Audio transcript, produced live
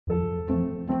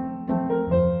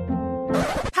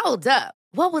Hold up.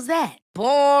 What was that?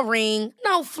 Boring.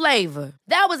 No flavor.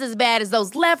 That was as bad as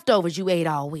those leftovers you ate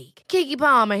all week. Keke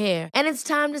Palmer here, and it's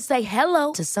time to say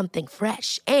hello to something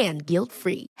fresh and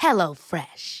guilt-free. Hello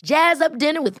Fresh. Jazz up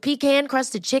dinner with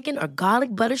pecan-crusted chicken or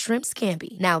garlic butter shrimp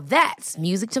scampi. Now that's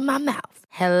music to my mouth.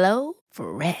 Hello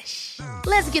Fresh.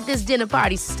 Let's get this dinner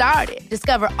party started.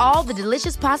 Discover all the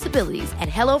delicious possibilities at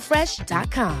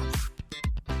hellofresh.com.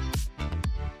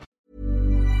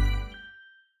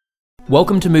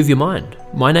 Welcome to Move Your Mind.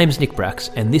 My name's Nick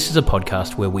Brax, and this is a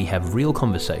podcast where we have real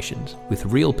conversations with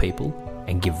real people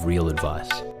and give real advice.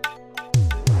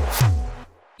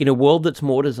 In a world that's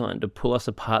more designed to pull us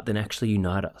apart than actually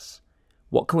unite us,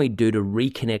 what can we do to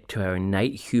reconnect to our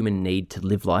innate human need to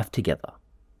live life together?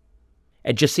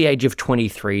 At just the age of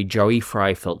 23, Joey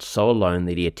Fry felt so alone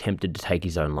that he attempted to take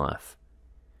his own life.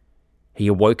 He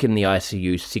awoke in the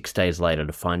ICU 6 days later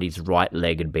to find his right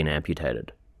leg had been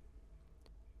amputated.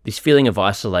 This feeling of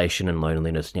isolation and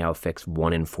loneliness now affects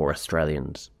 1 in 4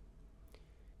 Australians.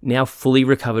 Now fully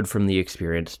recovered from the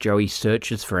experience, Joey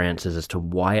searches for answers as to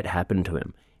why it happened to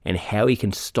him and how he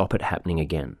can stop it happening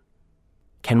again.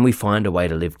 Can we find a way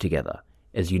to live together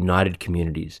as united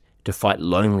communities to fight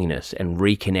loneliness and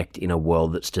reconnect in a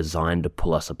world that's designed to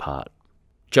pull us apart?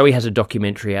 Joey has a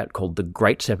documentary out called The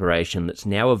Great Separation that's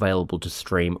now available to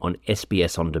stream on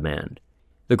SBS On Demand.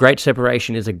 The Great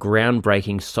Separation is a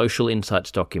groundbreaking social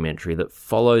insights documentary that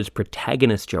follows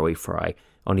protagonist Joey Fry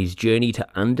on his journey to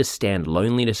understand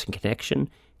loneliness and connection,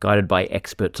 guided by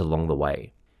experts along the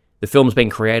way. The film's been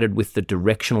created with the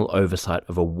directional oversight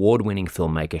of award-winning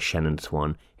filmmaker Shannon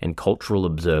Swan and cultural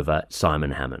observer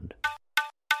Simon Hammond.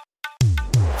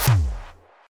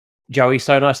 Joey,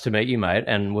 so nice to meet you, mate.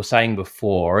 And we're saying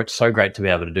before, it's so great to be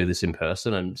able to do this in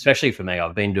person. And especially for me,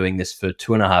 I've been doing this for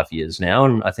 2.5 years now.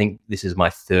 And I think this is my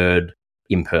third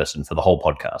in person for the whole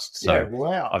podcast. So yeah,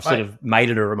 wow, I've sort of made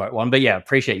it a remote one. But yeah,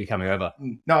 appreciate you coming over.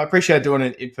 No, I appreciate doing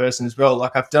it in person as well.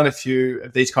 Like I've done a few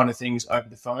of these kind of things over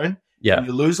the phone. Yeah. And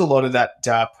you lose a lot of that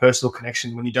personal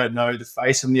connection when you don't know the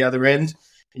face on the other end.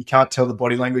 You can't tell the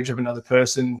body language of another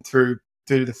person through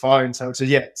the phone. So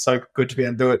it's so good to be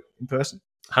able to do it in person.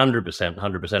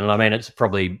 100%. And I mean, it's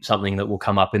probably something that will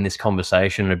come up in this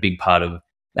conversation, a big part of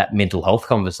that mental health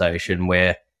conversation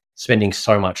where spending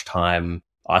so much time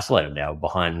isolated now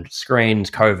behind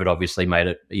screens. COVID obviously made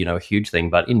it, a huge thing,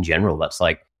 but in general, that's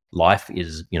like life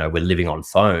is, we're living on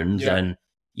phones and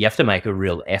you have to make a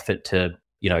real effort to,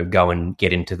 go and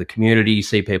get into the community,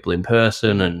 see people in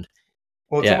person. And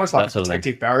well, it's almost like a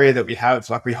protective barrier that we have.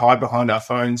 Like we hide behind our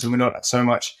phones and we're not so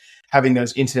much having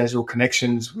those international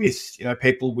connections with,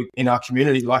 people in our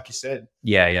community, like you said.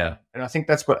 Yeah. And I think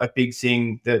that's what a big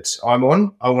thing that I'm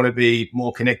on. I want to be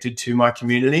more connected to my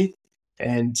community.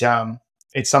 And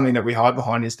it's something that we hide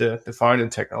behind is the phone and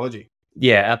technology.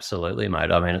 Yeah, absolutely, mate.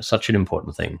 I mean, it's such an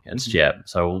important thing.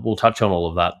 So we'll touch on all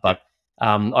of that. But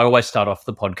I always start off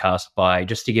the podcast by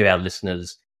just to give our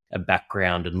listeners a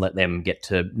background and let them get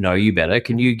to know you better.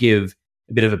 Can you give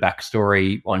a bit of a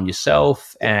backstory on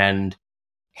yourself and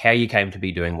how you came to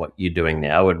be doing what you're doing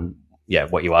now and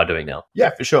what you are doing now?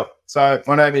 Yeah, for sure. So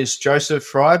my name is Joseph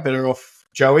Fry, better off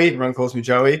Joey. Everyone calls me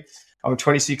Joey. I'm a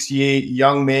 26-year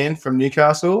young man from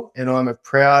Newcastle and I'm a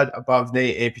proud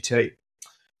above-knee amputee.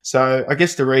 So I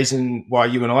guess the reason why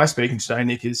you and I are speaking today,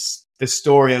 Nick, is the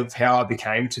story of how I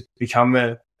became to become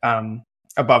a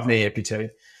above-knee amputee.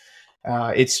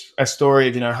 It's a story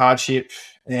of, hardship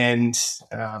and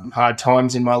hard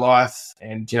times in my life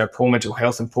and, poor mental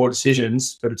health and poor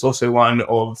decisions, but it's also one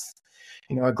of,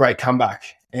 a great comeback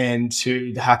and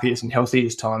to the happiest and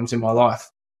healthiest times in my life.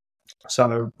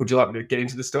 So would you like me to get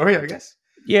into the story, I guess?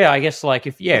 Yeah, I guess like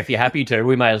if you're happy to,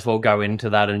 we may as well go into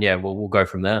that and we'll go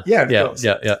from there. Yeah.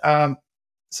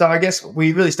 So I guess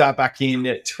we really start back in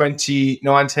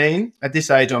 2019. At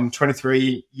this age, I'm a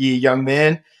 23-year young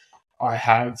man. I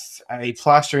have a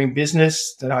plastering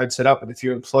business that I'd set up with a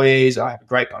few employees. I have a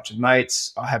great bunch of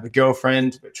mates. I have a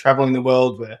girlfriend. We're traveling the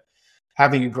world. We're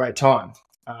having a great time.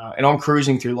 And I'm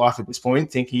cruising through life at this point,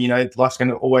 thinking, life's going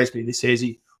to always be this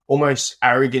easy, almost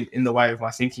arrogant in the way of my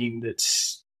thinking that,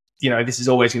 this is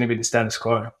always going to be the status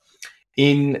quo.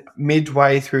 In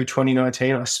midway through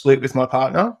 2019, I split with my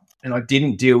partner and I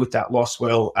didn't deal with that loss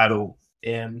well at all.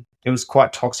 And it was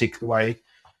quite toxic the way,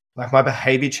 like my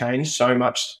behavior changed so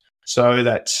much so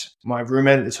that my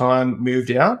roommate at the time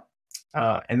moved out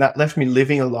and that left me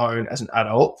living alone as an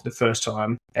adult for the first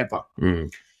time ever.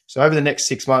 So over the next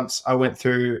 6 months, I went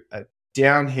through a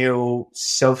downhill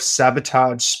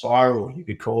self-sabotage spiral, you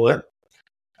could call it.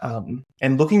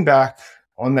 And looking back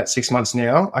on that 6 months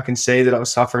now, I can see that I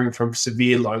was suffering from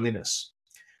severe loneliness,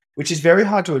 which is very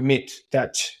hard to admit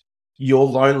that you're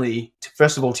lonely,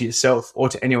 first of all, to yourself or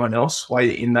to anyone else while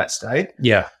you're in that state.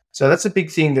 Yeah. So that's a big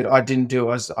thing that I didn't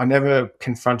do. I never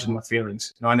confronted my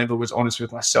feelings, and I never was honest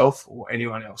with myself or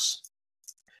anyone else.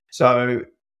 So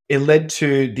it led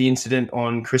to the incident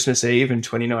on Christmas Eve in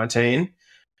 2019,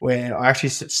 where I actually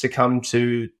succumbed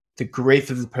to the grief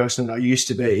of the person that I used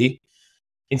to be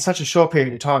in such a short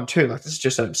period of time too. Like, this is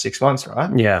just over 6 months,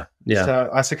 right? Yeah. Yeah. So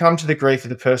I succumbed to the grief of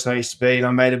the person I used to be, and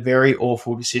I made a very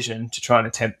awful decision to try and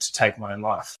attempt to take my own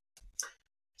life.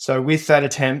 So with that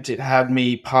attempt, it had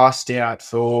me passed out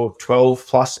for 12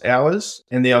 plus hours.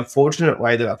 And the unfortunate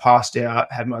way that I passed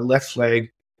out had my left leg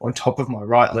on top of my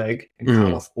right leg and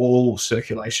cut off all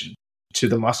circulation to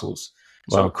the muscles.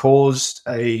 So it caused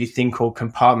a thing called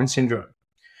compartment syndrome,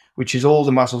 which is all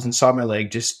the muscles inside my leg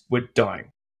just were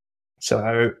dying.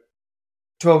 So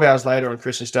 12 hours later on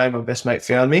Christmas Day, my best mate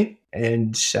found me,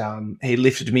 and he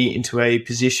lifted me into a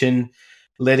position,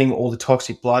 letting all the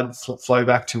toxic blood flow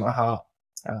back to my heart.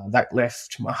 That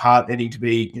left my heart needing to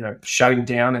be, shutting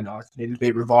down, and I needed to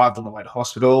be revived on the way to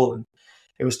hospital. And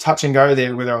it was touch and go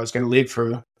there whether I was going to live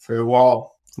for a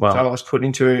while. Wow. So I was put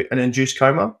into an induced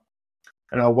coma,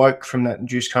 and I woke from that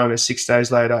induced coma 6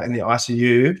 days later in the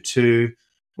ICU to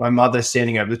my mother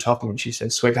standing over the top of me. She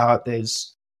said, "Sweetheart,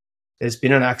 there's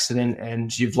been an accident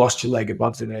and you've lost your leg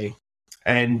above the knee."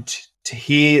 And to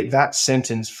hear that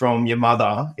sentence from your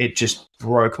mother, it just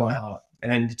broke my heart.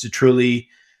 And it's a truly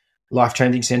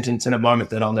life-changing sentence and a moment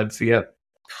that I'll never forget.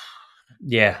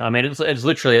 Yeah, I mean, it's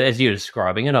literally, as you're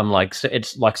describing it, I'm like,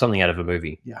 it's like something out of a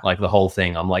movie. Yeah. Like the whole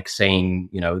thing, I'm like seeing,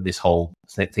 this whole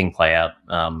thing play out.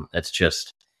 It's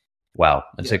just, wow,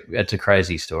 it's a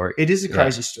crazy story. It is a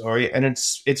crazy story, and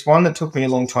it's one that took me a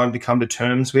long time to come to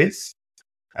terms with.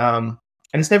 And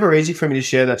it's never easy for me to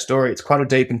share that story. It's quite a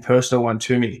deep and personal one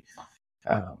to me.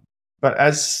 But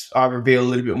as I reveal a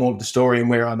little bit more of the story and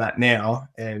where I'm at now,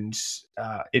 and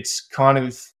it's kind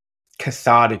of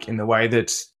cathartic in the way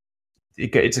that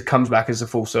it comes back as a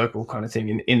full circle kind of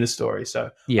thing in the story. So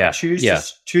I choose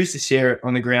to share it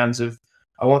on the grounds of,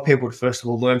 I want people to first of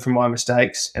all learn from my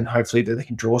mistakes, and hopefully that they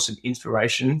can draw some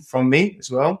inspiration from me as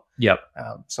well. Yep.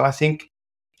 So I think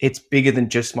it's bigger than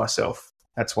just myself.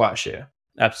 That's why I share.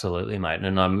 Absolutely, mate.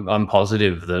 And I'm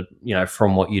positive that,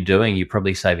 from what you're doing, you're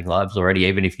probably saving lives already,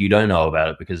 even if you don't know about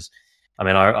it. Because, I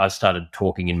mean, I started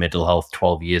talking in mental health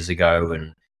 12 years ago,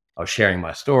 and I was sharing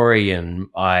my story, and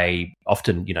I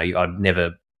often,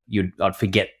 I'd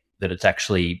forget that it's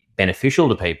actually beneficial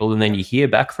to people. And then you hear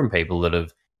back from people that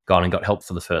have gone and got help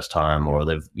for the first time, or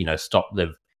they've, stopped,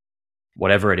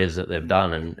 whatever it is that they've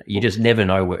done, and you just never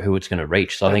know who it's going to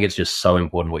reach. So I think it's just so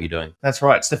important what you're doing. That's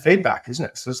right. It's the feedback, isn't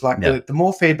it? So it's like the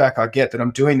more feedback I get that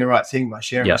I'm doing the right thing by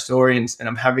sharing my story and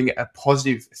I'm having a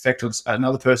positive effect on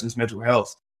another person's mental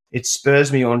health, it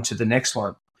spurs me on to the next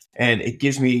one. And it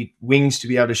gives me wings to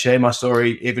be able to share my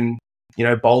story even,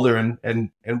 bolder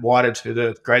and wider to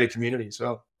the greater community as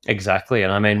well. Exactly.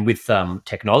 And I mean, with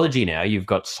technology now, you've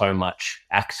got so much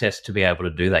access to be able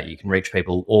to do that. You can reach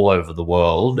people all over the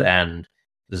world, and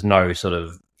there's no sort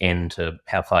of end to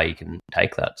how far you can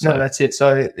take that. So. No, that's it.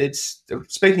 So it's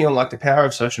speaking on like the power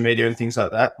of social media and things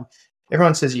like that.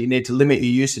 Everyone says you need to limit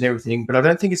your use and everything, but I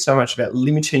don't think it's so much about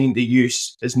limiting the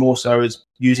use as more so as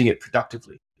using it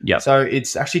productively. Yeah. So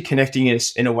it's actually connecting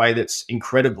us in a way that's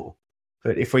incredible.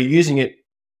 But if we're using it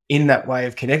in that way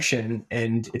of connection,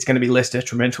 and it's going to be less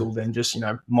detrimental than just,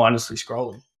 mindlessly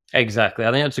scrolling. Exactly.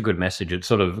 I think that's a good message. It's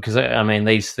sort of, because I mean,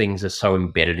 these things are so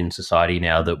embedded in society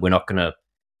now that we're not going to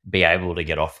be able to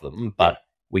get off them, but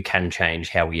we can change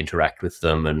how we interact with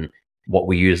them and what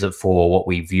we use it for, what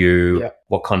we view,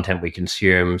 what content we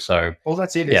consume. So, well,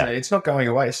 that's it. Isn't it? It's not going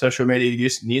away. Social media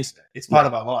use and the internet. It's part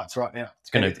of our lives right now. It's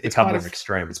going to become more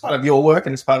extreme. It's part of your work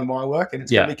and it's part of my work, and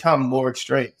it's going to become more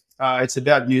extreme. It's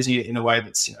about using it in a way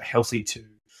that's healthy to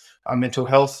our mental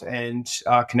health and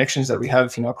connections that we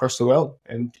have across the world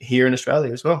and here in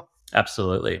Australia as well.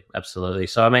 Absolutely.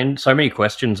 So I mean, so many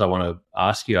questions I want to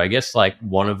ask you. I guess like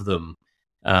one of them,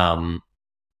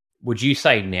 would you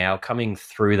say now, coming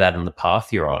through that and the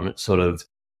path you're on, it's sort of,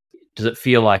 does it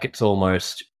feel like it's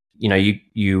almost,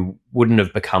 you wouldn't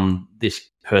have become this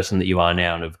person that you are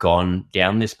now and have gone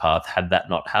down this path had that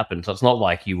not happened? So it's not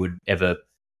like you would ever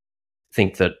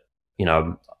think that,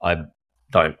 I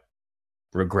don't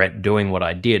regret doing what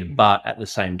I did, but at the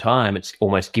same time, it's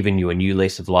almost given you a new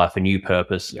lease of life, a new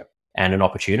purpose, and an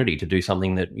opportunity to do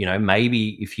something that,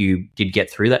 maybe if you did get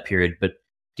through that period, but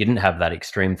didn't have that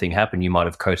extreme thing happen, you might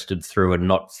have coasted through and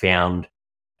not found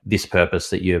this purpose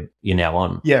that you're now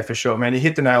on. Yeah, for sure, man. You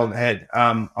hit the nail on the head.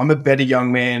 I'm a better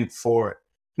young man for it.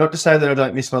 Not to say that I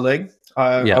don't miss my leg.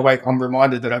 I'm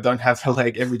reminded that I don't have a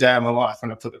leg every day of my life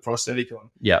when I put the prosthetic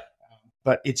on. Yeah.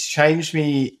 but it's changed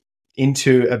me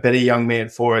into a better young man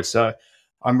for it. So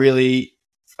I'm really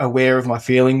aware of my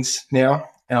feelings now,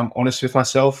 and I'm honest with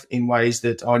myself in ways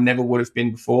that I never would have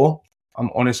been before. I'm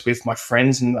honest with my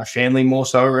friends and my family more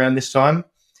so around this time.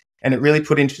 And it really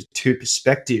put into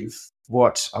perspective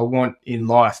what I want in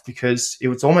life, because it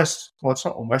was almost, well, it's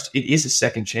not almost, it is a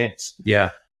second chance.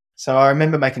 Yeah. So I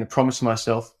remember making a promise to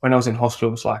myself when I was in hospital.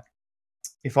 It was like,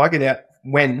 if I get out,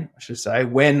 when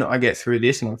I get through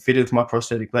this and I'm fitted with my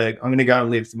prosthetic leg, I'm going to go and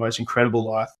live the most incredible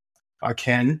life I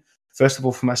can, first of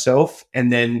all for myself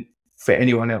and then for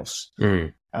anyone else.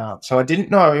 So I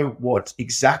didn't know what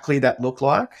exactly that looked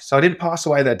like. So I didn't pass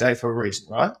away that day for a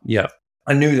reason, right? Yeah.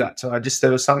 I knew that. So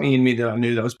there was something in me that I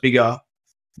knew that was bigger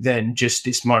than just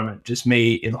this moment, just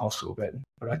me in the hospital bed.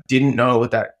 But I didn't know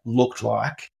what that looked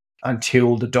like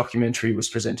until the documentary was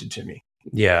presented to me.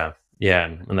 Yeah. Yeah.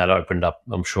 And that opened up,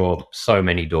 I'm sure, so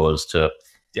many doors to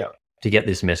get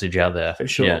this message out there. For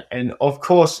sure. Yeah. And of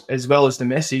course, as well as the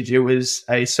message, it was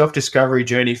a self-discovery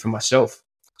journey for myself.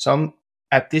 So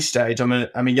at this stage, I'm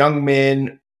a young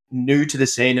man new to the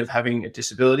scene of having a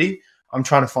disability. I'm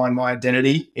trying to find my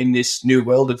identity in this new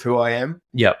world of who I am.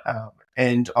 Yep.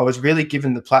 And I was really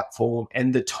given the platform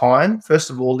and the time, first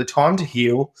of all, the time to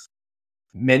heal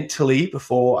mentally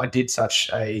before I did such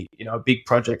a big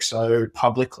project so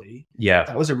publicly. Yeah.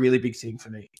 That was a really big thing for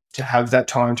me, to have that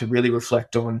time to really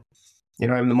reflect on,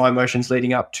 my emotions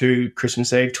leading up to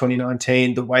Christmas Eve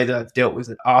 2019, the way that I've dealt with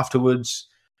it afterwards.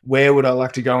 Where would I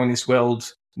like to go in this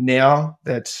world now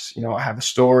that, I have a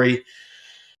story?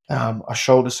 I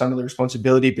shoulder some of the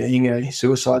responsibility being a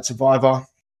suicide survivor.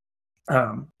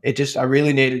 I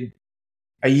really needed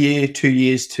a year, 2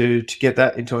 years to get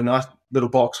that into a nice little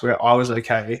box where I was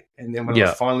okay. And then when I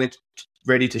was finally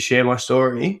ready to share my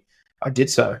story, I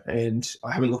did so, and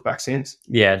I haven't looked back since.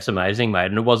 Yeah, it's amazing, mate.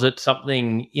 And was it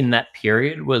something in that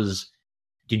period?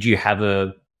 Did you have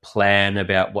a plan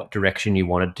about what direction you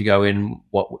wanted to go in?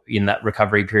 What in that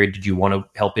recovery period did you want to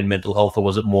help in mental health, or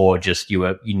was it more just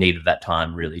you needed that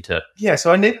time really to? Yeah,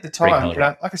 so I needed the time,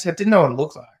 but like I said, I didn't know what it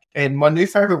looked like. And my new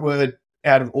favorite word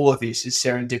out of all of this is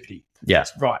serendipity. Yeah,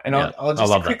 right. And I'll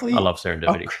just quickly. I love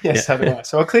serendipity. So do I.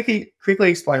 So I'll quickly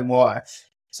explain why.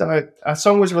 So a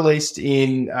song was released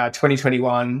in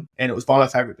 2021, and it was by my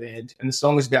favorite band. And the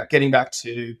song was about getting back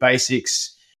to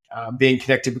basics, being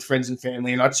connected with friends and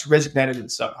family. And I just resonated with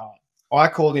it so hard. I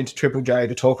called into Triple J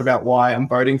to talk about why I'm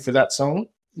voting for that song.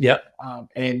 Yep.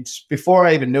 And before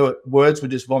I even knew it, words were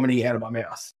just vomiting out of my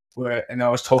mouth. And I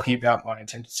was talking about my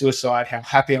attempted suicide, how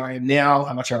happy I am now,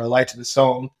 how much I relate to the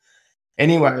song.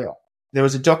 Anyway, there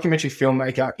was a documentary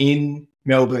filmmaker in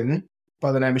Melbourne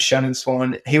by the name of Shannon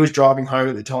Swan. He was driving home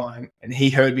at the time, and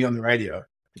he heard me on the radio.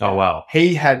 Oh, wow.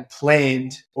 He had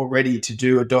planned already to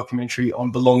do a documentary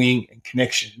on belonging and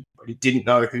connection, but he didn't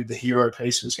know who the hero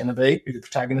piece was going to be, who the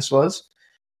protagonist was.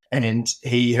 And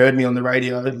he heard me on the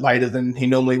radio later than he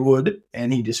normally would,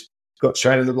 and he just got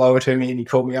straight in the blower to me, and he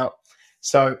called me up.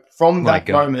 So from that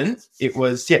moment, it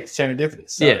was,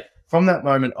 serendipitous. So from that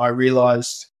moment, I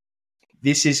realized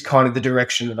this is kind of the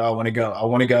direction that I want to go. I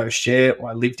want to go share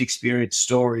my lived experience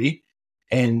story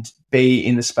and be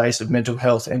in the space of mental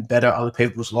health and better other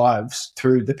people's lives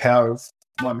through the power of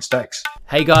my mistakes.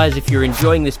 Hey guys, if you're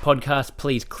enjoying this podcast,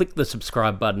 please click the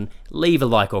subscribe button, leave a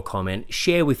like or comment,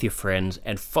 share with your friends,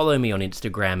 and follow me on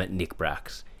Instagram at Nick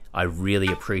Brax. I really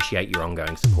appreciate your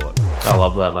ongoing support. I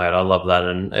love that, mate. I love that.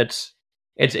 And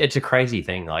it's a crazy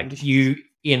thing. Like you,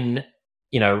 in,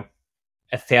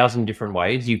 1,000 different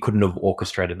ways, you couldn't have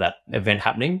orchestrated that event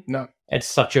happening. No. It's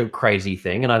such a crazy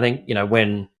thing. And I think,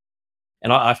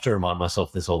 and I have to remind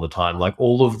myself this all the time, like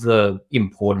all of the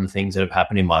important things that have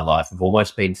happened in my life have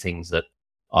almost been things that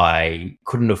I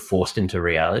couldn't have forced into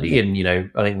reality. And,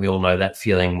 I think we all know that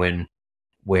feeling when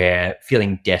we're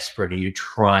feeling desperate and you're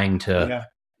trying to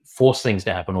force things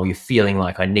to happen, or you're feeling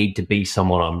like I need to be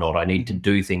someone I'm not, I need to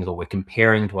do things, or we're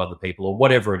comparing to other people or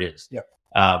whatever it is.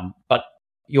 But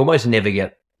you almost never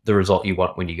get the result you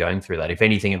want when you're going through that. If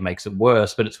anything, it makes it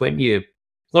worse, but it's when it's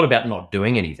not about not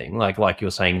doing anything. Like you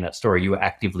were saying in that story, you were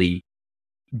actively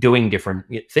doing different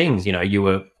things. You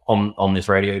were on this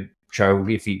radio show.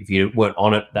 If you weren't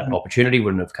on it, that opportunity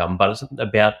wouldn't have come. But it's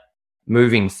about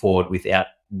moving forward without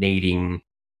needing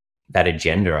that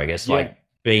agenda, I guess. Like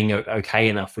being okay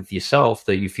enough with yourself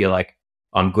that you feel like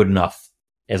I'm good enough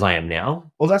as I am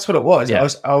now. Well, that's what it was.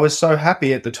 I was so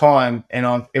happy at the time,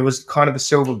 and it was kind of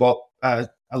a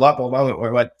light bulb moment where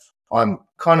I went, I'm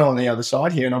kind of on the other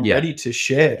side here, and I'm ready to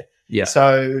share. Yeah.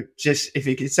 So just if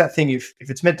it's that thing, if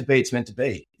it's meant to be, it's meant to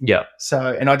be. Yeah.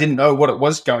 So, and I didn't know what it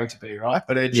was going to be, right?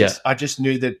 But I just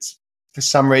knew that for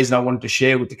some reason I wanted to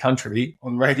share with the country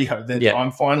on radio that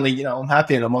I'm finally, I'm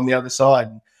happy and I'm on the other side.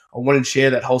 And I wanted to share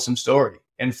that wholesome story.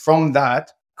 And from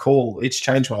that call, it's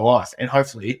changed my life. And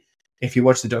hopefully, if you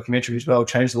watch the documentary as well,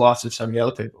 change the lives of so many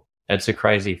other people. It's a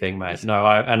crazy thing, mate. No,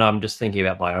 I'm just thinking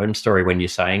about my own story when you're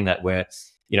saying that, where,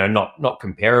 not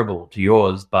comparable to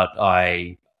yours, but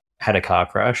I had a car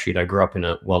crash, grew up in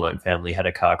a well-known family, had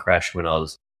a car crash when I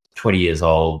was 20 years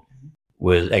old,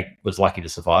 was lucky to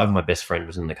survive. My best friend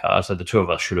was in the car, so the two of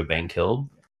us should have been killed.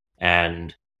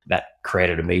 And that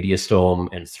created a media storm.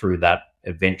 And through that,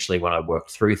 eventually when I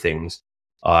worked through things,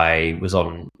 I was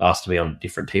asked to be on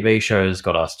different TV shows,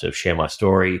 got asked to share my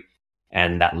story.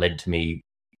 And that led to me,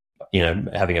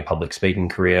 having a public speaking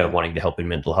career, wanting to help in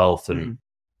mental health. And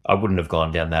I wouldn't have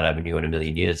gone down that avenue in a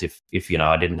million years if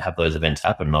I didn't have those events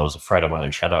happen and I was afraid of my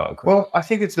own shadow. Well, I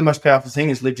think it's the most powerful thing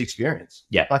is lived experience.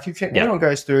 Yeah. Like if anyone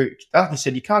goes through, like I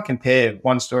said, you can't compare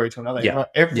one story to another. Yeah.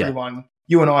 Everyone,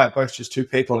 you and I are both just two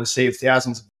people in a sea of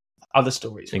thousands of other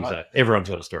stories. Exactly. Right? Everyone's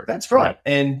got a story. That's right.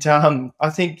 Yeah. And I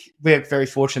think we're very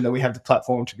fortunate that we have the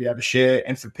platform to be able to share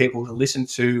and for people to listen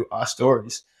to our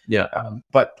stories. Yeah.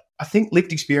 But I think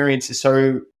lived experience is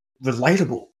so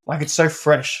relatable. Like it's so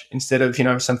fresh instead of,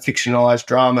 some fictionalized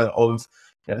drama of,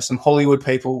 some Hollywood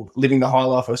people living the high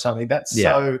life or something. That's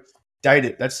so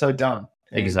dated. That's so dumb.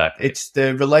 And exactly. It's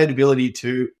the relatability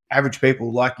to average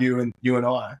people like you and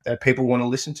I that people want to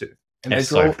listen to. And they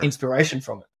draw inspiration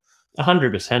from it.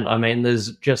 100%. I mean,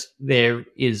 there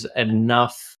is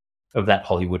enough of that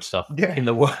Hollywood stuff in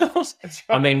the world. Right.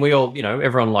 I mean, we all,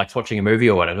 everyone likes watching a movie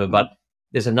or whatever, but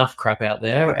there's enough crap out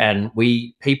there, and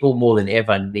people more than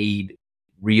ever need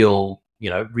real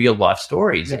life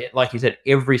stories. Yeah. Like you said,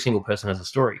 every single person has a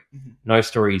story. Mm-hmm. No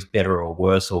story is better or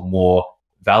worse or more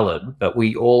valid, but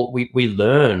we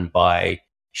learn by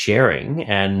sharing,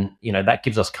 and that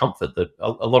gives us comfort that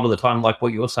a lot of the time, like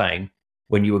what you're saying,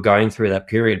 when you were going through that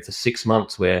period for 6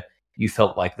 months where you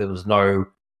felt like there was no,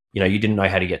 you didn't know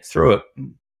how to get through it.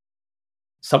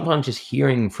 Sometimes just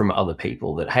hearing from other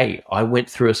people that, hey, I went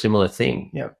through a similar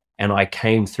thing and I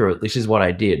came through it. This is what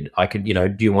I did. I could,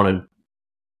 do you want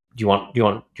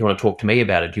to talk to me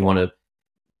about it? Do you want to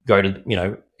go to,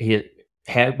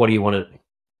 what do you want to,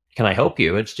 can I help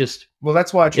you? It's just. Well,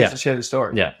 that's why I choose to share the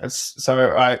story. Yeah.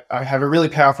 So I have a really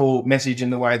powerful message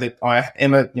in the way that I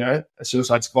am a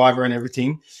suicide survivor and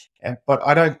everything, but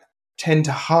I don't tend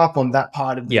to harp on that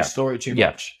part of the story too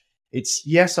much. It's,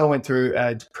 yes, I went through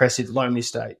a depressive, lonely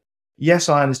state. Yes,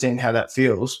 I understand how that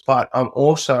feels, but I'm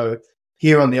also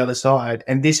here on the other side,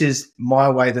 and this is my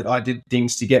way that I did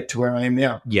things to get to where I am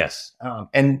now. Yes.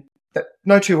 And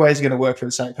no two ways are going to work for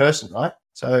the same person, right?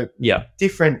 So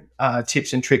different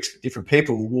tips and tricks for different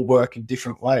people will work in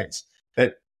different ways.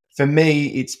 But for me,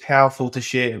 it's powerful to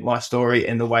share my story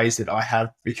and the ways that I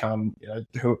have become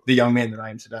the young man that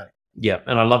I am today. Yeah,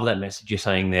 and I love that message you're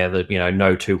saying there that,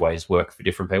 no two ways work for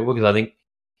different people, because I think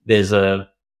there's a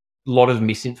lot of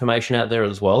misinformation out there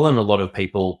as well, and a lot of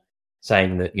people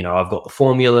saying that, I've got the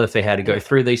formula for how to go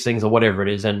through these things or whatever it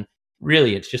is. And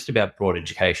really, it's just about broad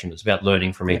education. It's about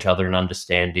learning from each other and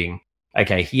understanding,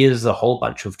 okay, here's a whole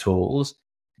bunch of tools.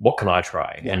 What can I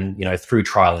try? Yeah. And, through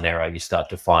trial and error, you start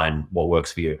to find what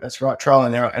works for you. That's right, trial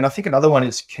and error. And I think another one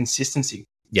is consistency.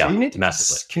 Yeah, so you need to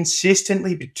massively.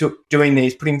 Consistently be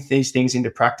doing putting these things into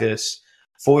practice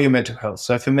for your mental health.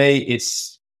 So for me,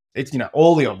 it's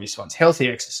all the obvious ones: healthy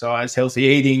exercise, healthy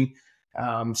eating,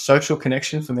 social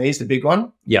connection. For me is the big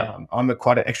one. Yeah, I'm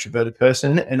quite an extroverted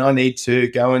person, and I need to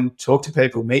go and talk to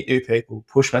people, meet new people,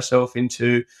 push myself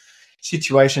into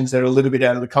situations that are a little bit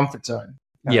out of the comfort zone.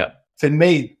 For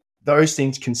me, those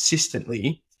things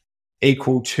consistently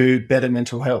equal to better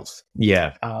mental health.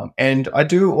 Yeah. And I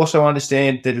do also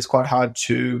understand that it's quite hard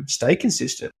to stay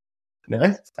consistent.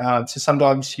 So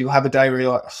sometimes you'll have a day where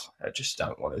you're like, I just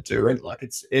don't want to do it. Like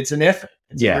it's an effort.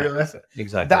 It's a real effort.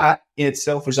 Exactly. That in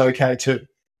itself is okay too.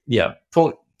 Yeah.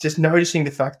 Just noticing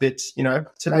the fact that,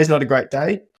 today's not a great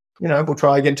day. We'll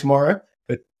try again tomorrow,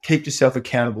 but keep yourself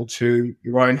accountable to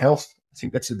your own health. I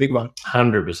think that's the big one.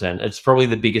 100%. It's probably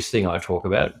the biggest thing I talk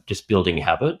about, just building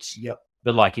habits. Yep.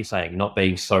 But like you're saying, not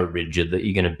being so rigid that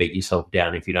you're going to beat yourself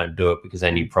down if you don't do it, because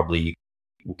then you probably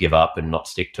will give up and not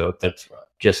stick to it. That's right.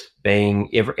 Just being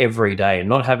every day and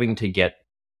not having to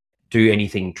do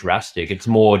anything drastic. It's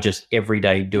more just every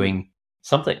day doing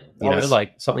something,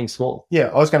 like something small. Yeah,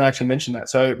 I was going to actually mention that.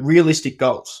 So realistic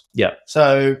goals. Yeah.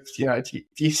 So, if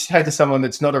you say to someone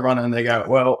that's not a runner and they go,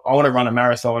 well, I want to run a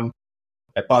marathon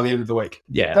by the end of the week.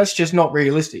 Yeah. That's just not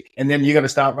realistic. And then you're going to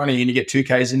start running and you get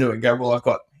 2Ks into it and go, well, I've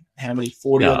got how many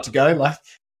 40 odd to go? Like,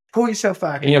 pull yourself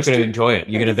back. And you're not going to enjoy it.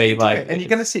 You're going to be like, and you're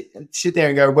going to sit there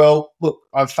and go, well, look,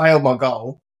 I've failed my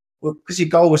goal. Well, because your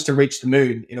goal was to reach the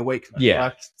moon in a week. Mate. Yeah.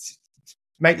 Like,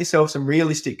 make yourself some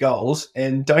realistic goals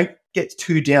and don't get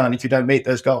too down if you don't meet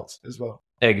those goals as well.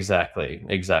 Exactly.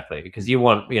 Because you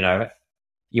want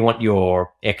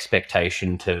your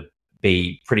expectation to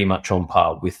be pretty much on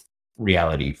par with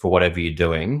reality for whatever you're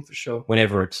doing. For sure.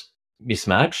 Whenever it's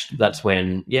mismatched, that's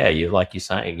when, you like you're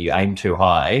saying, you aim too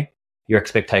high, your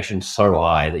expectation's so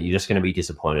high that you're just going to be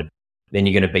disappointed. Then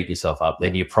you're going to beat yourself up.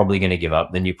 Then you're probably going to give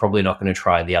up. Then you're probably not going to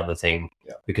try the other thing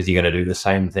because you're going to do the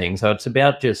same thing. So it's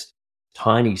about just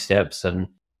tiny steps. And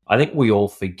I think we all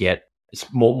forget, it's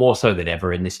more so than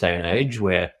ever in this day and age,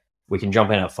 where we can jump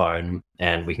on our phone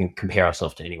and we can compare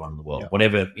ourselves to anyone in the world,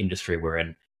 whatever industry we're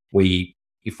in.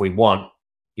 If we want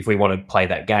to play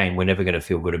that game, we're never going to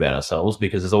feel good about ourselves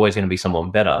because there's always going to be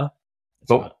someone better.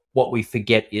 But what we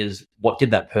forget is, what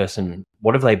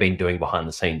have they been doing behind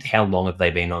the scenes? How long have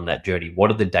they been on that journey?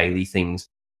 What are the daily things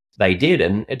they did?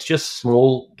 And it's just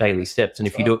small daily steps. And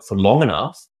if you do it for long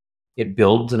enough, it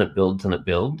builds and it builds and it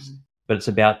builds. But it's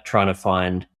about trying to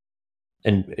find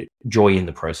and joy in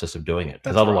the process of doing it.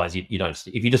 Because otherwise you don't,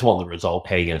 if you just want the result,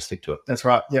 how are you going to stick to it? That's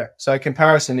right. Yeah. So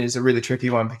comparison is a really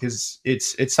tricky one because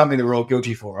it's something that we're all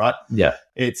guilty for, right? Yeah.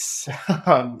 It's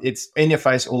in your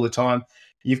face all the time.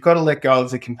 You've got to let go of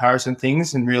the comparison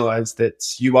things and realize that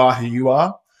you are who you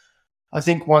are. I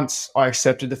think once I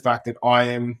accepted the fact that I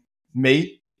am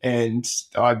me and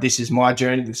this is my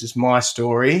journey, this is my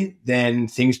story, then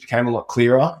things became a lot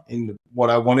clearer in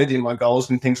what I wanted in my goals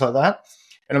and things like that.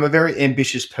 And I'm a very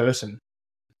ambitious person,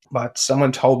 but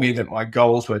someone told me that my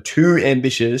goals were too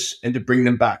ambitious and to bring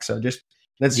them back. So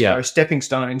let's go stepping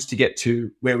stones to get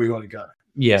to where we want to go.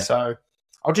 Yeah. So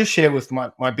I'll just share with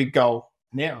my big goal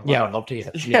now. Yeah, I'd love to hear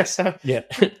that.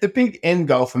 The big end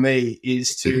goal for me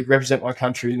is to represent my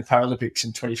country in the Paralympics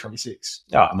in 2026.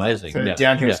 Oh, amazing. For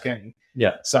downhill skiing.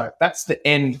 Yeah. So that's the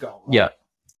end goal. Right? Yeah.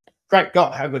 Great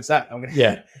God, how good's that?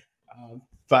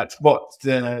 But what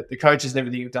the coaches and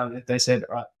everything have done, they said,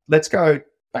 all right, let's go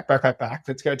back.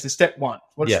 Let's go to step one.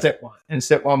 What's step one? And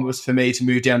step one was for me to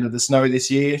move down to the snow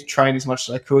this year, train as much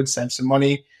as I could, save some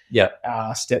money.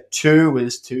 Yeah. Step two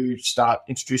was to start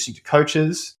introducing to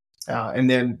coaches. And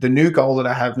then the new goal that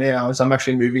I have now is I'm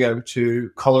actually moving over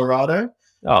to Colorado.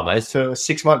 Oh, amazing. For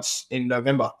 6 months in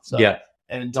November. So,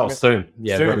 and soon.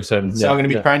 Yeah, very soon. So I'm going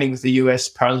to be training with the US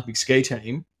Paralympic ski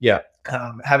team. Yeah.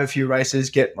 Have a few races,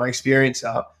 get my experience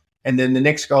up. And then the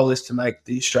next goal is to make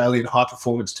the Australian high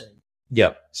performance team.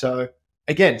 Yeah. So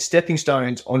again, stepping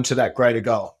stones onto that greater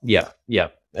goal. Yeah. Yeah.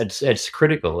 It's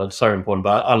critical. It's so important.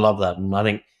 But I love that. And I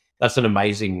think that's an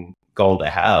amazing goal to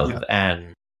have. Yeah.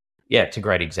 And it's a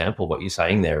great example what you're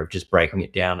saying there of just breaking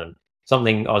it down. And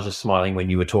something I was just smiling when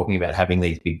you were talking about having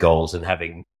these big goals and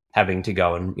having to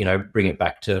go and, bring it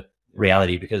back to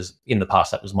reality, because in the past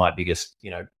that was my biggest,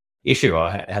 issue.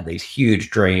 I had these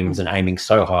huge dreams and aiming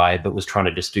so high, but was trying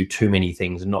to just do too many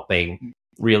things and not being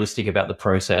realistic about the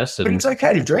process. And but it's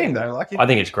okay to dream though. I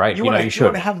think it's great. You want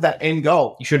to have that end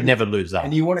goal. You should never lose that.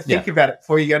 And you want to think about it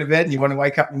before you go to bed. And you want to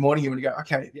wake up in the morning. You want to go,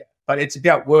 okay, yeah. But it's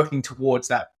about working towards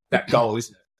that goal,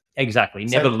 isn't it? Exactly.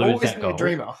 Never lose that goal. A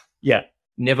dreamer. Yeah.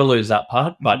 Never lose that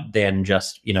part. But then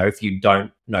just, if you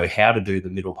don't know how to do the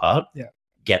middle part,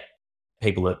 get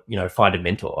people that, find a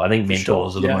mentor. I think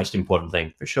mentors are the most important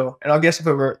thing. For sure. And I guess if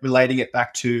we're relating it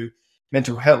back to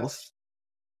mental health,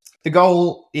 the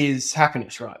goal is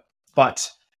happiness, right? But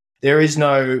there is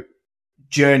no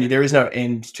journey, there is no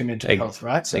end to mental health,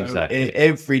 right? So exactly.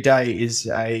 Every day is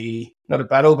not a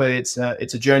battle, but it's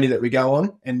a journey that we go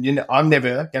on. And I'm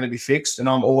never going to be fixed, and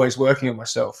I'm always working on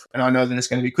myself. And I know that there's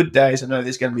going to be good days. I know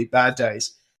there's going to be bad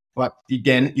days. But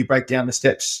again, you break down the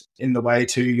steps in the way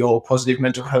to your positive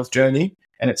mental health journey,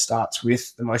 and it starts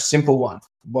with the most simple one.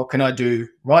 What can I do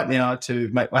right now to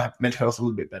make my mental health a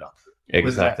little bit better?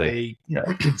 Exactly. Whether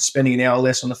that be, spending an hour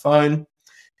less on the phone,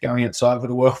 going outside for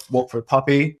a walk for a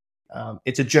puppy.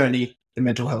 It's a journey, the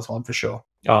mental health one for sure.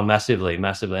 Oh, massively.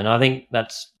 And I think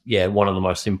that's, one of the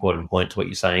most important points, what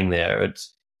you're saying there.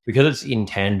 It's because it's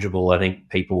intangible. I think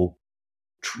people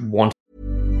want.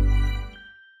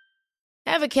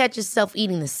 Ever catch yourself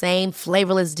eating the same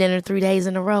flavorless dinner 3 days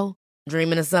in a row?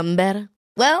 Dreaming of something better?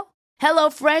 Well,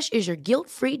 HelloFresh is your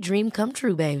guilt-free dream come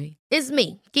true, baby. It's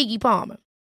me, Keke Palmer.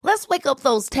 Let's wake up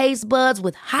those taste buds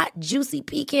with hot, juicy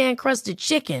pecan-crusted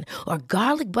chicken or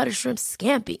garlic butter shrimp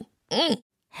scampi.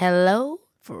 Hello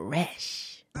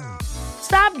Fresh.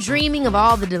 Stop dreaming of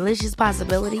all the delicious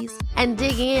possibilities and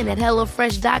dig in at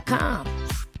HelloFresh.com.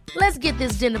 Let's get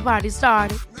this dinner party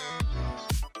started.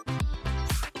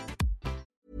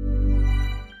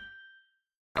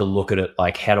 To look at it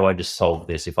like, how do I just solve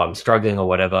this? If I'm struggling or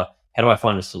whatever, how do I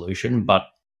find a solution? But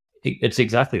It's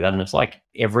exactly that. And it's like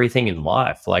everything in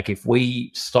life. Like if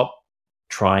we stop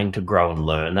trying to grow and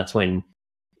learn, that's when,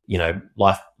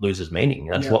 life loses meaning.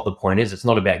 That's what the point is. It's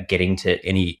not about getting to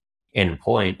any end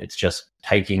point. It's just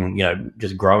taking,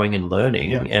 just growing and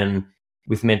learning. Yeah. And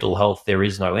with mental health, there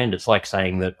is no end. It's like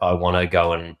saying that I want to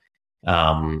go and,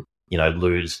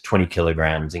 lose 20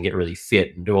 kilograms and get really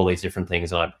fit and do all these different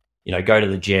things. And I, go to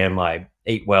the gym, I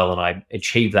eat well, and I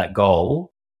achieve that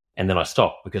goal. And then I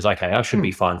stop because, okay, I should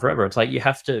be fine forever. It's like you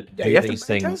have to do these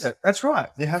things. That's right.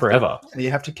 You have forever.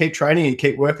 You have to keep training and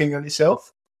keep working on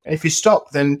yourself. And if you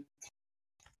stop, then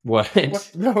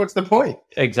what's the point?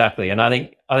 Exactly. And I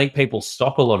think people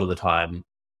stop a lot of the time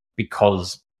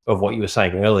because of what you were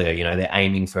saying earlier. They're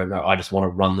aiming for, no, I just want to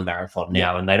run the marathon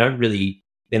now. And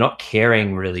they're not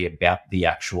caring really about the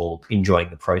actual enjoying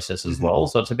the process as well.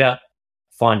 So it's about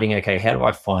finding, okay, how do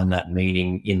I find that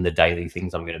meaning in the daily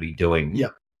things I'm going to be doing? Yeah.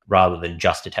 Rather than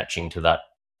just attaching to that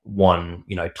one,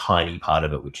 tiny part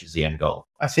of it, which is the end goal.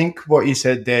 I think what you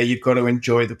said there, you've got to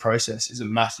enjoy the process, is a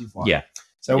massive one. Yeah.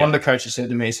 So one of the coaches said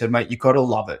to me, he said, mate, you've got to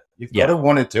love it. You've got to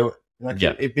want to do it.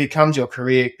 It becomes your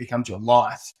career, it becomes your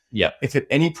life. Yeah. If at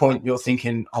any point you're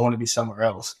thinking, I want to be somewhere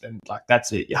else, then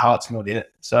that's it. Your heart's not in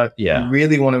it. So you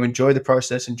really want to enjoy the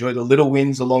process, enjoy the little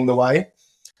wins along the way.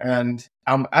 And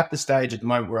I'm at the stage at the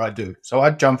moment where I do. So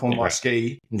I jump on my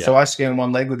ski. Yeah. So I ski on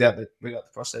one leg without the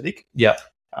prosthetic. Yeah.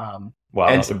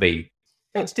 That would be...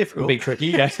 It's difficult. It would be tricky.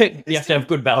 Yeah. You have to have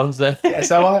good balance there. Yeah,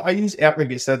 so I use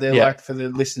outriggers. So they're like, for the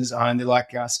listeners at home, they're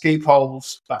like ski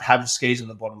poles, but have skis on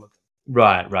the bottom of them.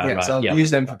 Right. So I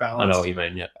use them for balance. I know what you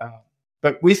mean, yeah.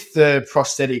 But with the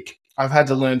prosthetic, I've had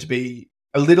to learn to be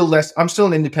a little less... I'm still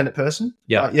an independent person.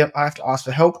 Yeah. I have to ask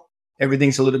for help.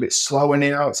 Everything's a little bit slower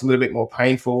now. It's a little bit more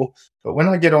painful. But when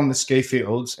I get on the ski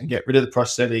fields and get rid of the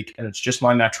prosthetic and it's just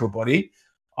my natural body,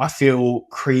 I feel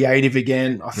creative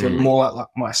again. I feel more like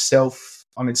myself.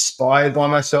 I'm inspired by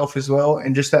myself as well.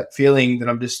 And just that feeling that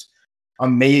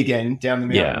I'm me again down the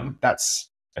mountain. That's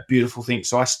a beautiful thing.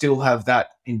 So I still have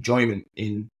that enjoyment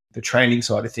in the training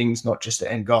side of things, not just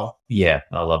the end goal. Yeah,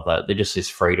 I love that. There's just this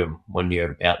freedom when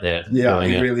you're out there. Yeah,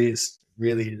 it really is.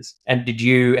 Really is. And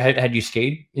had you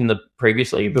skied in the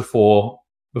previously before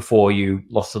you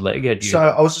lost the leg? So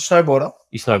I was a snowboarder.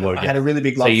 You snowboarded. I had a really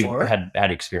big love for it.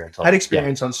 Had experience. Had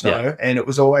experience on snow, and it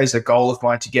was always a goal of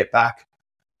mine to get back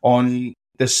on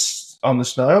the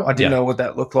snow. I didn't know what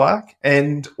that looked like,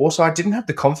 and also I didn't have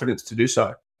the confidence to do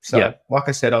so. So, like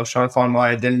I said, I was trying to find my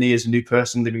identity as a new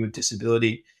person living with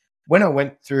disability. When I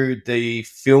went through the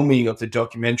filming of the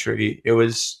documentary, it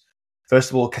was, first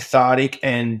of all, cathartic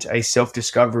and a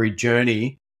self-discovery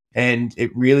journey. And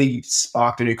it really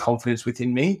sparked a new confidence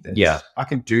within me. I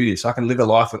can do this. I can live a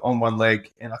life on one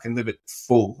leg and I can live it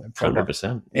full.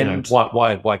 100%. And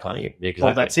why can't you? Exactly.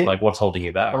 Well, that's it. Like what's holding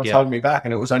you back? What's holding me back?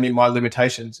 And it was only my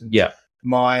limitations and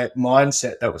my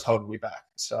mindset that was holding me back.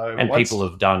 People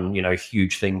have done,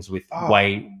 huge things with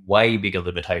way bigger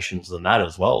limitations than that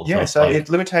as well. Yeah. So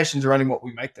limitations are only what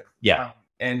we make them. Yeah.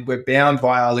 And we're bound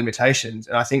by our limitations.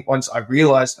 And I think once I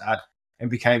realized that and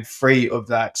became free of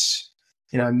that,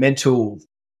 mental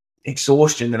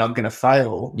exhaustion that I'm going to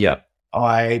fail. Yeah.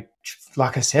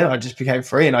 Like I said, I just became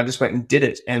free and I just went and did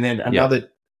it. And then another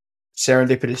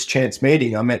serendipitous chance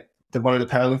meeting, I met one of the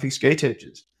Paralympic ski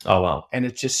teachers. Oh, wow. And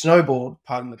it just snowballed,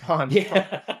 pardon the pun,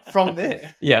 from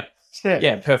there. Yeah.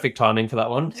 Perfect timing for that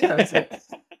one. Yeah, that's it.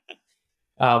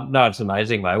 No, it's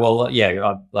amazing, mate. Well,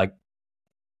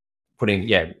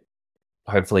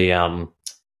 hopefully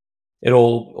it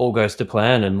all goes to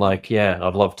plan, and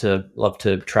I'd love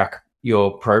to track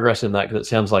your progress in that, because it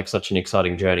sounds like such an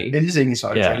exciting journey. It is an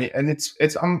exciting journey, and it's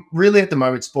I'm really at the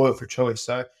moment spoiled for choice.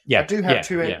 So I do have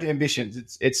two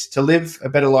ambitions. It's to live a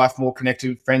better life, more connected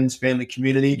with friends, family,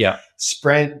 community. Yeah,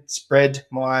 spread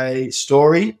my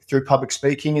story through public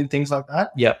speaking and things like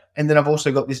that. Yeah, and then I've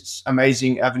also got this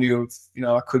amazing avenue of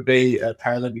I could be a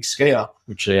Paralympic skier,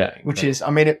 which is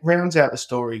it rounds out the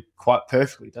story quite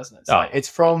perfectly, doesn't it? So it's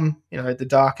from the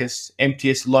darkest,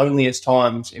 emptiest, loneliest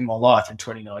times in my life in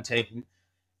 2019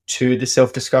 to the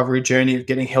self-discovery journey of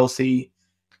getting healthy,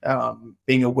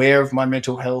 being aware of my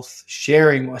mental health,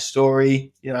 sharing my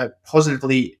story,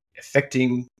 positively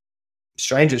affecting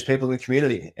strangers, people in the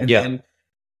community. And then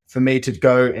for me to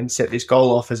go and set this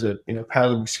goal off as a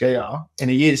Paralympic skier, in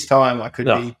a year's time I could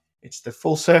be, it's the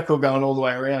full circle going all the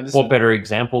way around. What better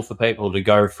example for people to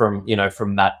go from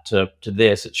that to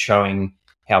this? It's showing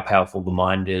how powerful the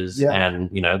mind is, and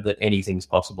that anything's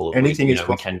possible. Anything is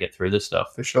possible. We can get through this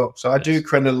stuff for sure. So I do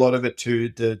credit a lot of it to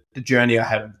the journey I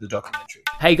had with the documentary.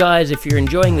 Hey guys, if you're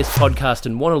enjoying this podcast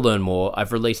and want to learn more,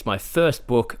 I've released my first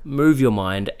book, Move Your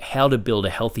Mind: How to Build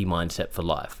a Healthy Mindset for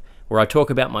Life, where I talk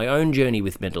about my own journey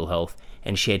with mental health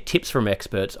and share tips from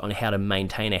experts on how to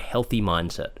maintain a healthy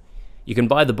mindset. You can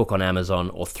buy the book on Amazon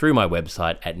or through my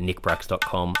website at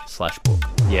nickbracks.com/book.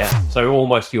 Yeah, so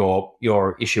almost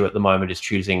your issue at the moment is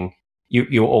choosing,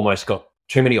 you almost got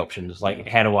too many options. Like,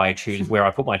 how do I choose where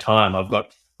I put my time? I've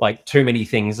got like too many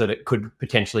things that it could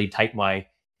potentially take my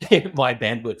my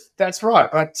bandwidth. That's right.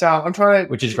 But I'm trying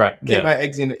to, which is great, get my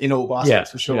eggs in all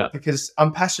baskets for sure, because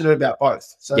I'm passionate about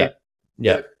both. So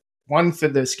one for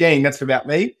the skiing, that's about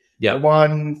me. The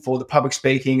one for the public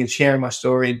speaking and sharing my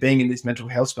story and being in this mental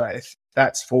health space,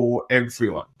 that's for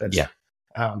everyone. That's,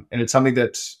 and it's something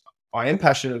that I am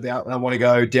passionate about, and I want to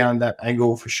go down that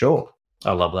angle for sure.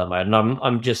 I love that, mate. And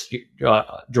I'm just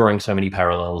drawing so many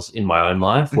parallels in my own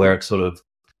life where it's sort of,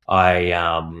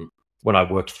 when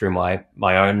I worked through my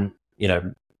own,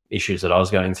 issues that I was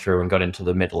going through and got into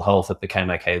the mental health, it became,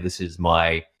 okay, this is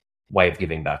my way of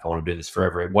giving back. I want to do this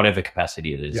forever, whatever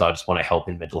capacity it is. I just want to help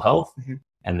in mental health.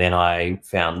 And then I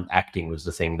found acting was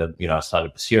the thing that, I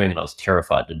started pursuing, and I was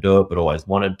terrified to do it, but always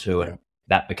wanted to. And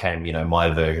that became, my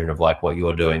version of like what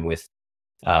you're doing with,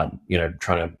 trying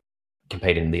to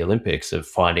compete in the Olympics, of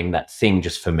finding that thing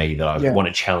just for me that I want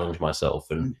to challenge myself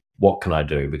and what can I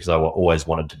do? Because I always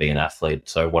wanted to be an athlete.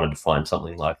 So I wanted to find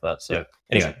something like that. So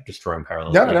anyway, just drawing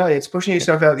parallels. No, it's pushing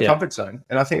yourself out of the comfort zone.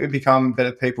 And I think we become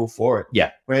better people for it.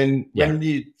 Yeah. When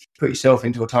you put yourself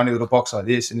into a tiny little box like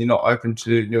this and you're not open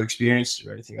to new experiences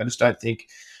or anything, I just don't think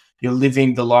you're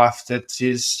living the life that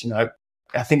is,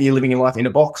 I think you're living your life in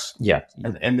a box. Yeah.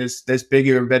 And there's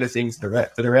bigger and better things that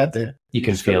are out there. You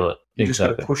can feel it. You just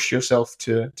got to push yourself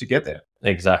to get there.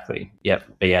 Exactly.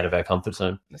 Yep. Be out of our comfort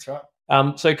zone. That's right.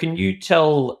 So can you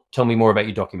tell me more about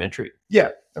your documentary? Yeah,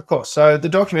 of course. So the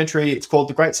documentary, it's called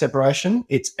The Great Separation.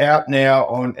 It's out now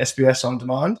on SBS On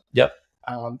Demand. Yep.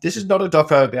 This is not a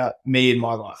doco about me and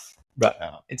my life. Right.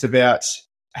 It's about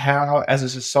how, as a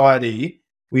society,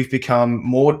 we've become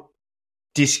more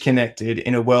disconnected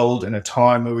in a world and a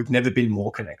time where we've never been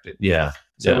more connected. Yeah.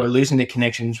 So we're losing the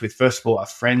connections with, first of all, our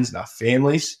friends and our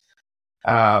families.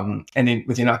 And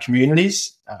within our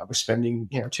communities, we're spending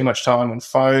too much time on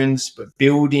phones, but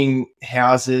building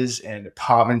houses and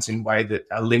apartments in a way that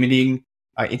are limiting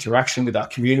our interaction with our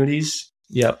communities.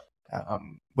 Yep.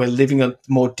 We're living a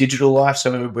more digital life,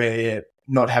 so we're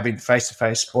not having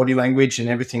face-to-face body language and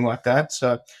everything like that.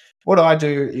 So what I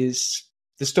do is,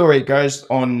 the story goes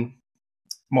on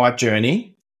my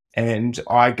journey, and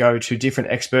I go to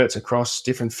different experts across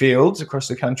different fields across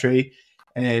the country,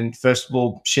 and first of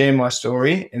all, share my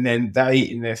story, and then they,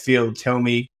 in their field, tell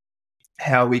me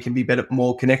how we can be better,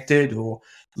 more connected or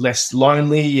less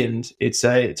lonely. And it's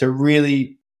a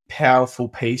really powerful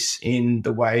piece in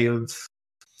the way of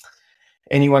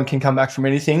anyone can come back from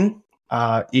anything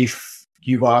if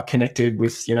you are connected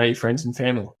with, your friends and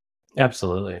family.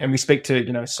 Absolutely. And we speak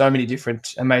to, so many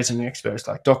different amazing experts,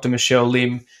 like Dr. Michelle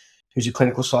Lim, who's a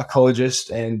clinical psychologist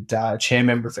and chair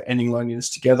member for Ending Loneliness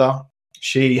Together.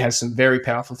 She has some very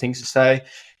powerful things to say.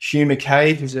 Hugh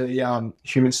McKay, who's a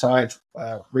human science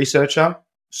researcher,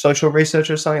 social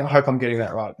researcher or something. I hope I'm getting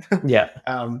that right. Yeah.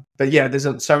 But yeah, there's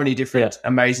so many different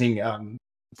amazing,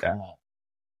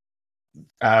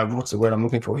 what's the word I'm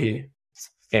looking for here?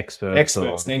 Experts.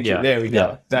 Thank you. There we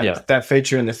go. That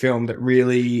feature in the film that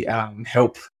really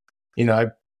help,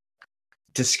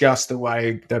 discuss the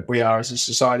way that we are as a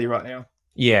society right now.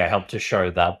 Yeah, help to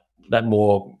show that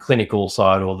more clinical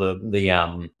side, or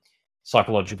the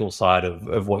psychological side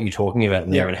of what you're talking about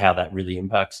in there, and how that really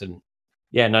impacts. And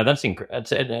that's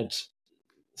it's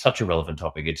such a relevant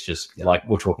topic. It's just like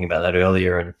we were talking about that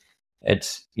earlier, and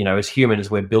it's, as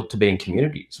humans, we're built to be in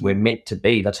communities. We're meant to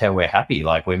be. That's how we're happy.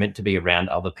 Like, we're meant to be around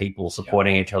other people,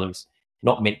 supporting each other. It's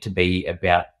not meant to be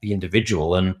about the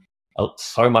individual. And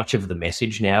so much of the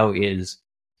message now is,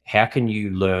 how can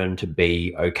you learn to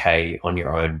be okay on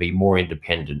your own, be more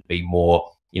independent, be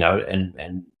more,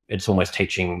 and it's almost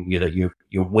teaching you that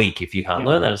you're weak if you can't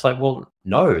learn that. It's like, well,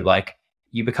 no, like,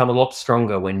 you become a lot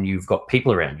stronger when you've got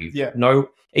people around you. Yeah. No,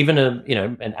 even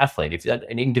an athlete, if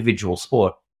an individual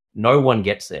sport, no one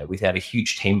gets there without a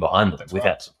huge team behind them,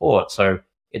 without support. So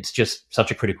it's just such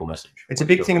a critical message. It's a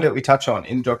big thing that we touch on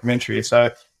in the documentary.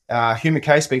 So Hugh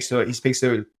McKay speaks to it. He speaks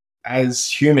to it, as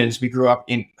humans, we grew up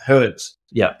in herds.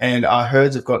 Yeah. And our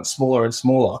herds have gotten smaller and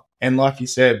smaller. And like you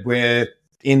said, we're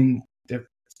in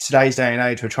today's day and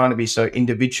age, we're trying to be so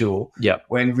individual. Yeah.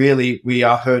 When really we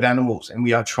are herd animals, and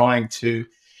we are trying to,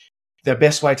 the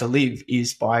best way to live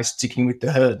is by sticking with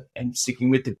the herd and sticking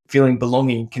with the feeling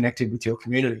belonging, connected with your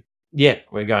community. Yeah.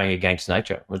 We're going against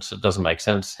nature, which doesn't make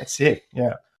sense. That's it.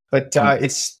 Yeah. But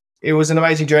it was an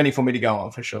amazing journey for me to go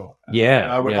on, for sure.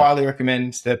 Yeah. I would highly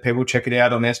recommend that people check it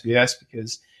out on SBS,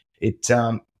 because It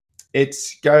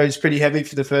goes pretty heavy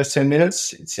for the first 10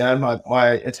 minutes. It's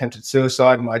my attempted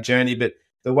suicide, my journey, but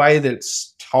the way that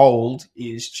it's told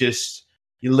is just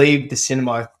you leave the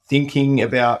cinema thinking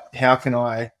about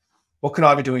what can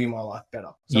I be doing in my life better?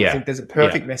 So I think there's a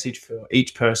perfect message for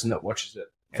each person that watches it.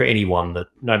 For anyone, that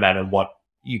no matter what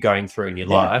you're going through in your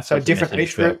life. So different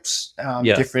age groups,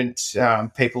 different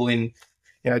people in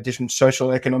different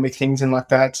social economic things and like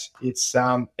that. It's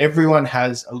everyone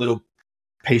has a little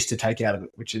piece to take out of it,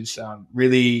 which is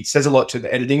really says a lot to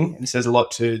the editing and says a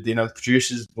lot to the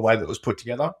producers, the way that it was put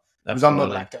together. Because I'm not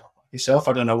an actor myself,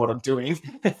 I don't know what I'm doing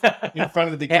in front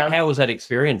of the big camera. How was that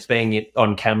experience being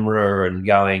on camera and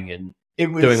going and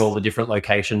doing all the different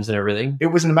locations and everything? It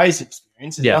was an amazing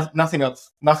experience. Nothing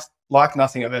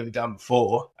I've ever done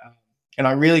before. And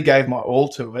I really gave my all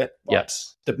to it.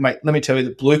 But let me tell you,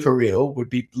 the blooper reel would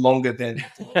be longer than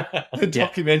the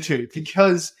documentary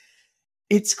because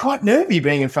it's quite nervy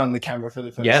being in front of the camera for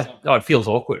the first time. Oh, it feels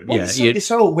awkward. You're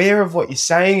so aware of what you're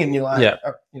saying, and you're like,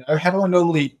 how do I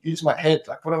normally use my head?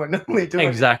 Like, what do I normally do?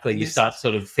 Exactly. You start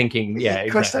sort of thinking,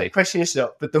 exactly. Question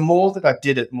yourself. But the more that I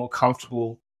did it, the more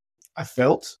comfortable I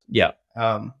felt. Yeah.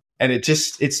 And it's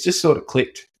just sort of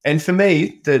clicked. And for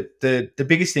me, the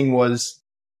biggest thing was,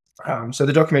 so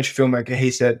the documentary filmmaker,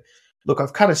 he said, "Look,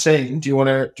 I've cut a scene. Do you want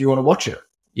to watch it?"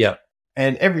 Yeah.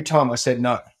 And every time I said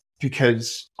no,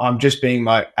 because I'm just being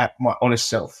my honest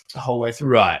self the whole way through.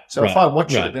 Right. So if I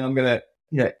watch it, then I'm going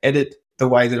to edit the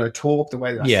way that I talk, the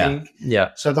way that I think. Yeah.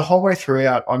 So the whole way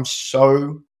throughout, I'm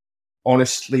so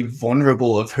honestly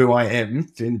vulnerable of who I am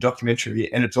in the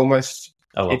documentary, and it's almost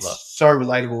so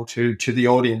relatable to the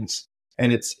audience,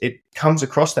 and it comes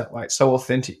across that way. It's so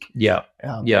authentic. Yeah.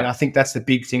 And I think that's the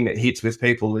big thing that hits with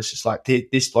people. It's just like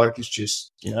this bloke is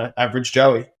just average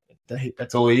Joey.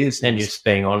 That's all he is. And just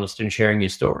being honest and sharing your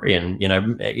story. And,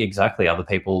 exactly, other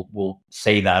people will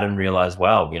see that and realize,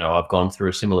 wow, I've gone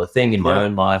through a similar thing in my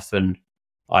own life and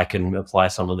I can apply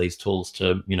some of these tools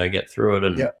to, get through it.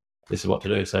 And this is what to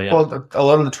do. So, Well, a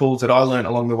lot of the tools that I learned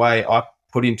along the way, I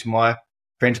put into my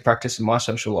friends practice and my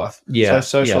social life.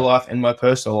 Social life and my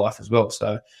personal life as well.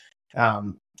 So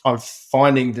I'm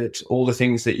finding that all the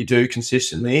things that you do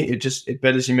consistently, it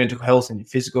betters your mental health and your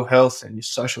physical health and your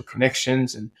social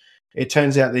connections. And it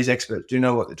turns out these experts do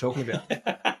know what they're talking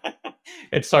about.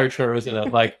 It's so true, isn't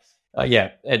it? Like, I've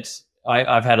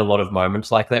had a lot of moments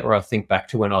like that where I think back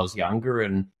to when I was younger,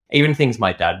 and even things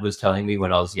my dad was telling me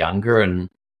when I was younger, and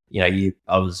I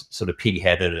was sort of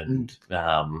pig-headed and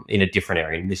in a different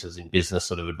area. And this is in business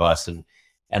sort of advice, and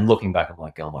looking back, I'm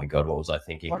like, oh my god, what was I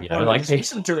thinking?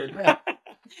 Listen to it.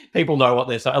 People know what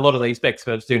they're saying. A lot of these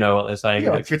experts do know what they're saying.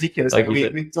 Yeah, it's ridiculous.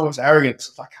 It's almost arrogant.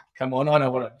 It's like, come on, I know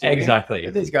what I'm doing. Exactly.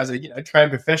 But these guys are,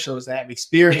 trained professionals. They have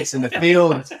experience in the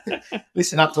field.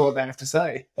 Listen up to what they have to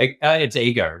say. It's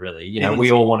ego, really.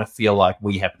 We all want to feel like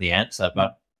we have the answer,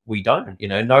 but we don't.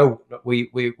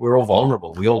 We're all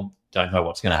vulnerable. We all don't know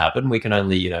what's going to happen. We can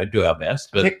only, do our best.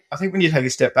 But I think when you take a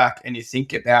step back and you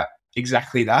think about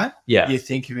exactly that, you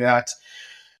think about,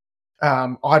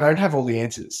 I don't have all the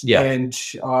answers, and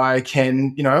I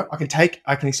can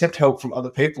accept help from other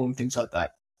people and things like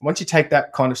that. Once you take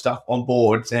that kind of stuff on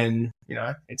board, then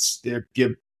you're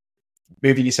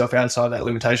moving yourself outside that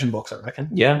limitation box, I reckon.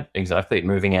 Yeah, exactly.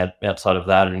 Moving outside of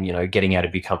that, and getting out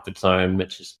of your comfort zone,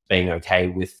 which is being okay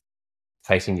with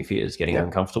facing your fears, getting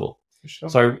uncomfortable. Sure.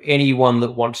 So anyone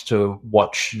that wants to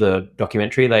watch the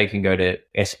documentary, they can go to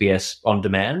SBS On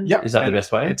Demand. Yep. Is that the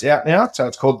best way? It's out now. So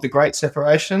it's called The Great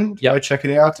Separation. Go check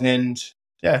it out. And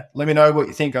let me know what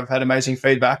you think. I've had amazing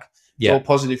feedback. It's all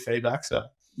positive feedback. So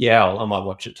I might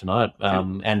watch it tonight.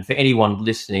 And for anyone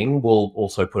listening, we'll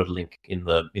also put a link in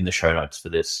the show notes for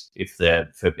this, if they're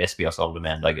for SBS On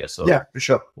Demand, I guess. Or for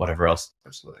sure. Whatever else.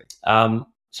 Absolutely.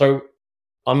 So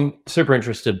I'm super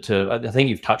interested I think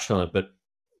you've touched on it, but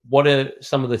what are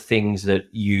some of the things that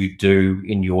you do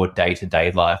in your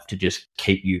day-to-day life to just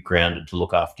keep you grounded, to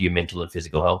look after your mental and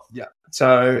physical health? Yeah.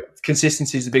 So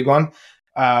consistency is a big one.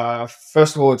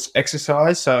 First of all, it's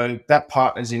exercise. So that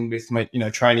partners in with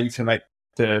training to make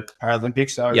the Paralympics.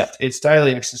 So it's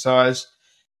daily exercise.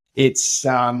 It's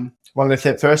one of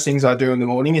the first things I do in the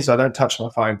morning is I don't touch my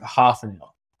phone for half an hour.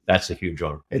 That's a huge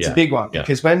one. It's a big one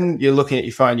because when you're looking at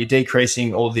your phone, you're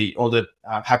decreasing all the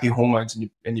happy hormones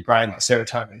in your brain, like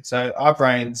serotonin. So our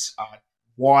brains are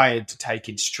wired to take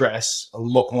in stress a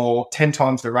lot more, 10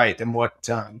 times the rate than what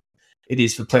it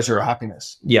is for pleasure or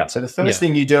happiness. Yeah. So the first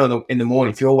thing you do in the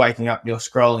morning, if you're waking up, you're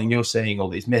scrolling, you're seeing all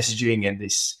these messaging and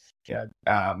this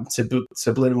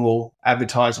subliminal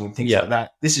advertising and things like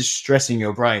that. This is stressing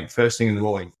your brain first thing in the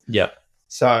morning. Yeah.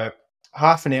 So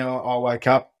half an hour, I'll wake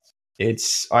up.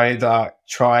 I either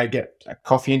try get a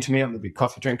coffee into me. I'm a big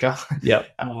coffee drinker. Yeah.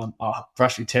 I'll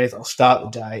brush my teeth. I'll start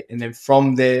the day, and then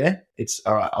from there, it's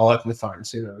all right. I'll open the phone and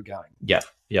see where we're going. Yeah.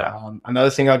 Yeah. Another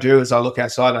thing I do is I look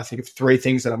outside and I think of 3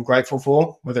 things that I'm grateful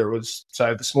for. Whether it was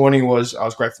this morning I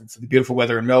was grateful for the beautiful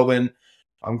weather in Melbourne.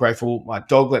 I'm grateful my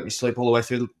dog let me sleep all the way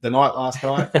through the night last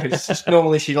night because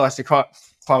normally she likes to climb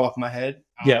up my head.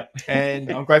 Yeah.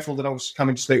 And I'm grateful that I was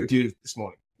coming to speak with you this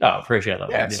morning. Oh, appreciate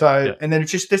that. Yeah. And then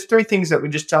it's just there's 3 things that we're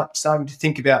just starting to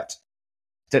think about.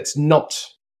 That's not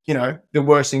the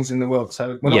worst things in the world.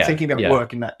 So we're not thinking about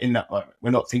work in that moment. We're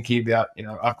not thinking about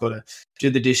I've got to do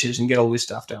the dishes and get all this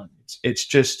stuff done. It's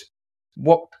just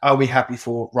what are we happy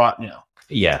for right now?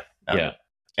 Yeah.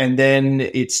 And then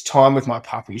it's time with my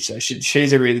puppy. So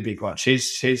she's a really big one.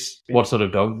 She's what sort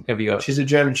of dog have you got? She's a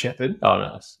German Shepherd. Oh,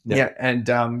 nice. Yeah,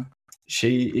 and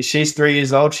she's 3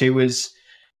 years old.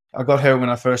 I got her when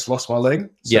I first lost my leg.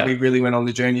 So we really went on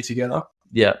the journey together.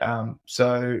 Yeah.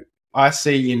 So I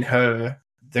see in her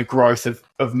the growth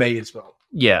of me as well.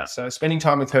 Yeah. So spending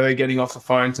time with her, getting off the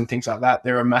phones and things like that,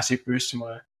 they're a massive boost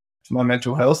to my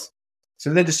mental health.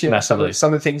 So they're just some of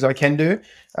the things I can do.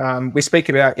 We speak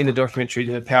about in the documentary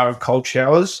the power of cold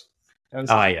showers. This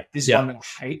is one that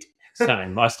I hate.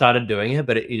 Same. I started doing it,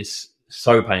 but it is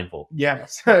so painful. Yeah,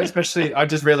 especially I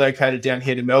just relocated down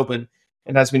here to Melbourne,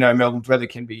 and as we know, Melbourne's weather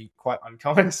can be quite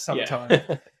uncommon sometimes.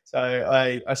 Yeah.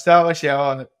 So I start my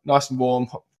shower nice and warm,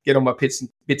 get all my bits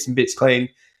and bits clean.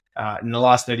 In the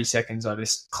last 30 seconds, I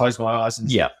just close my eyes and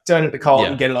turn it to cold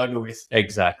and get it over with.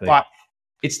 Exactly. But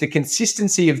it's the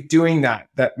consistency of doing that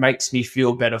makes me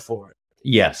feel better for it.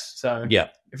 Yes. So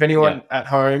if anyone at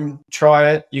home,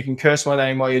 try it. You can curse my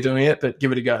name while you're doing it, but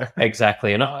give it a go.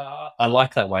 Exactly. And I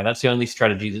like that way. That's the only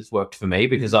strategy that's worked for me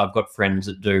because I've got friends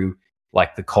that do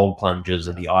like the cold plunges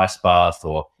or the ice bath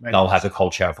or they'll have a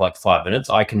cold shower for like 5 minutes.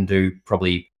 I can do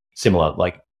probably similar,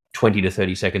 like 20 to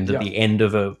 30 seconds at the end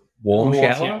of a warm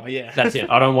shower. Yeah. That's it.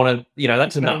 I don't want to,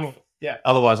 that's enough. Yeah.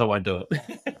 Otherwise I won't do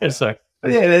it. So.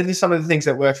 But yeah, there's some of the things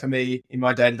that work for me in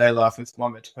my day-to-day life with my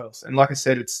mental health. And like I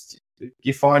said,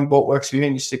 you find what works for you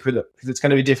and you stick with it because it's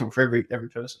going to be different for every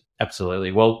person.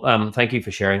 Absolutely. Well, thank you for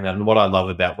sharing that. And what I love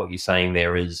about what you're saying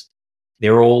there is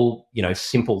they're all,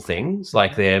 simple things.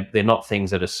 Like they're not things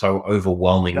that are so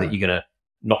overwhelming that you're going to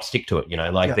not stick to it.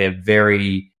 They're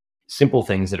very simple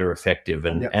things that are effective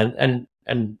and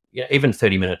even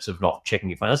 30 minutes of not checking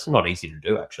your phone. That's not easy to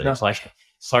do, actually. No. It's like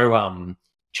so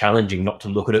challenging not to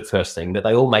look at it first thing, but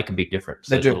they all make a big difference.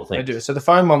 They do. So the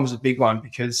phone one was a big one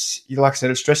because, like I said,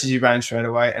 it stresses your brain straight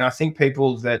away. And I think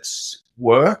people that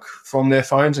work from their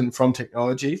phones and from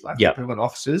technology, like people in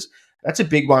offices, that's a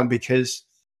big one because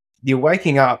you're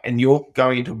waking up and you're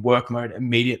going into work mode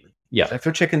immediately. Yeah. So if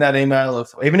you're checking that email,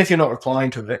 even if you're not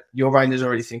replying to it, your brain is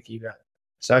already thinking about it.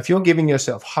 So if you're giving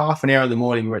yourself half an hour in the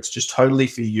morning where it's just totally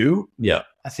for you,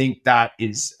 I think that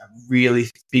is a really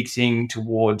big thing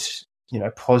towards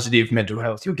positive mental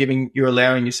health. You're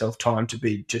allowing yourself time to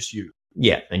be just you.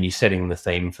 Yeah, and you're setting the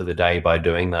theme for the day by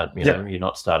doing that. You're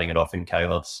not starting it off in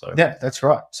chaos. So. Yeah, that's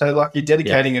right. So like you're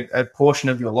dedicating a portion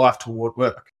of your life toward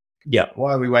work. Yeah.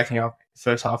 Why are we waking up the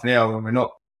first half an hour when we're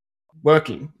not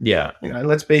working? Yeah.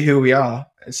 Let's be who we are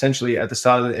essentially at the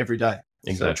start of every day.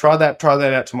 Exactly. So try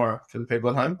that out tomorrow for the people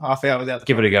at home. Half hour without the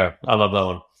Give it a go. I love that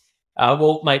one.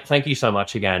 Well, mate, thank you so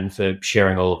much again for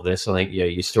sharing all of this. I think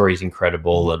your story is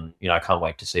incredible, and I can't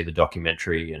wait to see the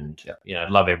documentary. And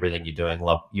love everything you're doing.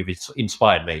 You've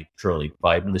inspired me truly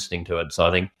by listening to it. So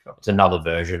I think it's another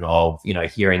version of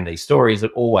hearing these stories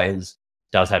that always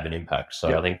does have an impact.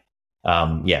 So I think,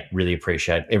 really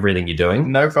appreciate everything you're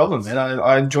doing. No problem, man.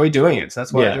 I enjoy doing it. So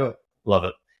that's why I do it. Love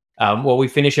it. Well, we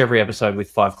finish every episode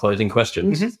with 5 closing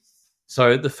questions. Mm-hmm.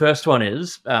 So the first one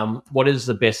is, what is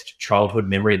the best childhood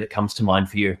memory that comes to mind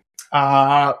for you?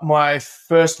 My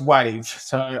first wave.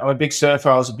 So I'm a big surfer.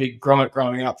 I was a big grommet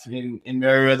growing up in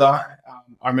Merewether.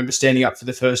 I remember standing up for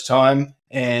the first time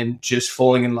and just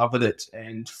falling in love with it.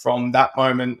 And from that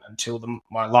moment until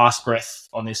my last breath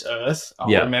on this earth, I'll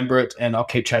remember it and I'll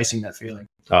keep chasing that feeling.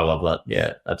 I love that.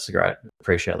 Yeah, that's great.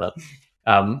 Appreciate that.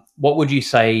 What would you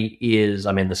say is,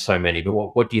 there's so many, but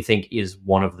what do you think is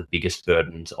one of the biggest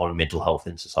burdens on mental health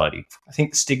in society? I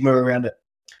think the stigma around it.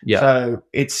 Yeah. So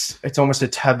it's almost a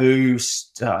taboo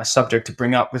subject to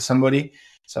bring up with somebody.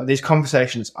 So these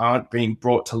conversations aren't being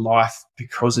brought to life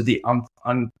because of the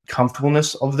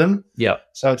uncomfortableness of them. Yeah.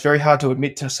 So it's very hard to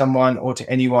admit to someone or to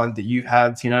anyone that you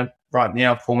have, right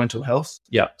now, poor mental health.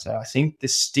 Yeah. So I think the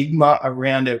stigma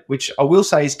around it, which I will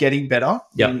say is getting better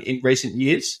in recent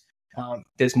years.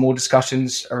 There's more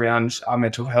discussions around our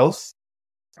mental health,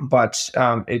 but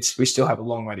we still have a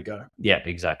long way to go. Yeah,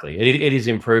 exactly. It is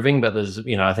improving, but there's,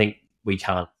 I think we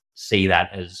can't see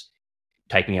that as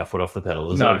taking our foot off the pedal.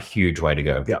 There's No. a huge way to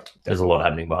go. Yep. There's a lot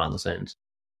happening behind the scenes.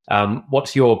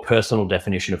 What's your personal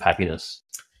definition of happiness?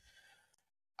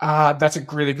 That's a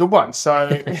really good one.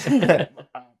 So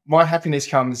my happiness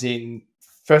comes in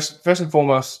first and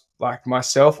foremost, like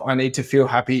myself, I need to feel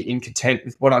happy and content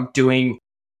with what I'm doing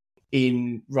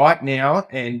in right now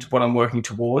and what I'm working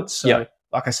towards. So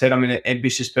like I said, I'm an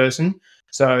ambitious person.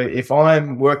 So if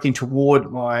I'm working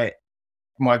toward my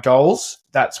goals,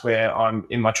 that's where I'm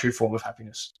in my true form of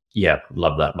happiness. Yeah,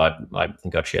 love that. I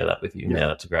think I'd share that with you. Yeah,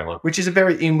 that's a great one. Which is a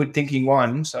very inward thinking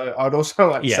one. So I'd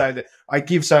also like to say that I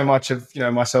give so much of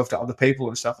myself to other people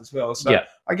and stuff as well. So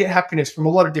I get happiness from a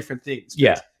lot of different things.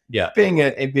 Yeah. Being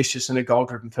an ambitious and a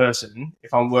goal-driven person,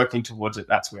 if I'm working towards it,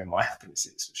 that's where my happiness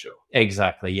is for sure.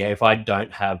 Exactly. Yeah. If I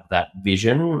don't have that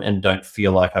vision and don't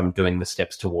feel like I'm doing the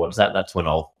steps towards that, that's when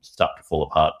I'll start to fall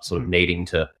apart. Sort of needing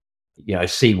to,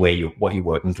 see what you're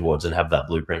working towards and have that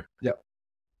blueprint. Yep.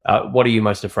 What are you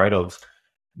most afraid of?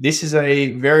 This is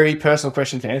a very personal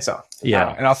question to answer.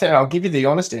 Yeah. And I think I'll give you the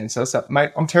honest answer. So,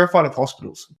 mate, I'm terrified of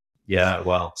hospitals. Yeah,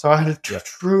 well. So I had a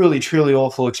truly, truly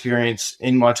awful experience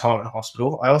in my time in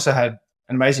hospital. I also had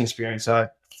an amazing experience. I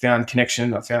found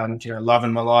connection. I found, love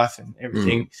in my life and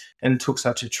everything. And it took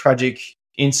such a tragic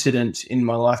incident in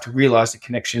my life to realize the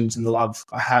connections and the love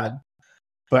I had.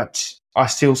 But I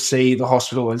still see the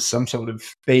hospital as some sort of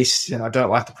beast, and I don't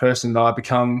like the person that I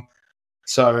become.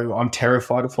 So I'm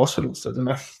terrified of hospitals. I don't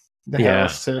know how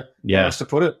else to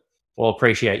put it. Well,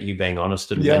 appreciate you being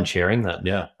honest and sharing that.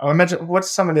 Yeah. I imagine what's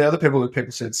some of the other people that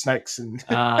people said snakes and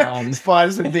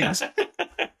spiders and things.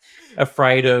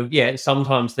 Afraid of,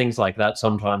 sometimes things like that.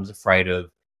 Sometimes afraid of,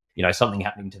 something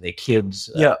happening to their kids.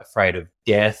 Afraid of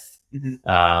death.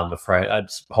 Afraid,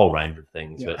 it's a whole range of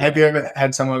things. Yeah. But, have you ever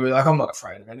had someone be like, I'm not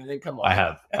afraid of anything? Come on. I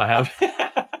have.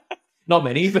 Not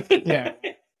many, but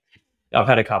I've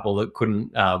had a couple that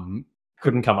couldn't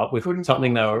come up with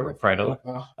something they were afraid of.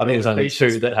 I think there's only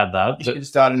two that had that. You should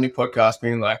start a new podcast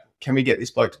being like, can we get this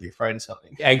bloke to be afraid of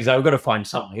something? Exactly. We've got to find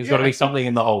something. There's got to be something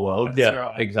in the whole world. That's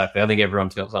right. Exactly. I think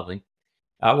everyone's got something.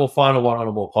 Well, final one on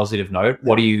a more positive note.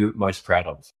 What are you most proud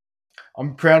of?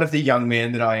 I'm proud of the young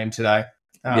man that I am today.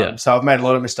 So I've made a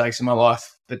lot of mistakes in my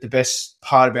life, but the best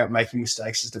part about making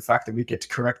mistakes is the fact that we get to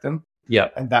correct them. Yeah.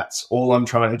 And that's all I'm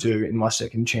trying to do in my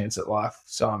second chance at life.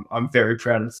 So I'm very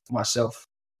proud of myself.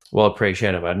 Well, I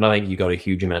appreciate it, mate. And I think you got a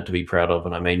huge amount to be proud of.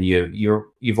 And I mean,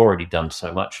 you've already done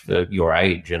so much for your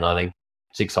age, and I think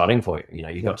it's exciting for you.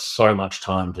 You've got so much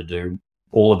time to do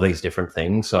all of these different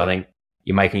things. So I think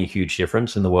you're making a huge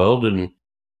difference in the world. And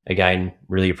again,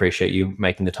 really appreciate you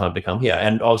making the time to come here.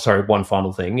 And one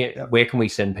final thing. Where can we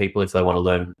send people if they want to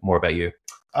learn more about you?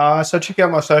 So check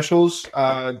out my socials.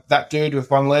 That dude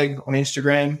with one leg on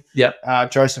Instagram.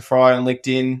 Joseph Fry on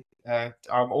LinkedIn.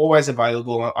 I'm always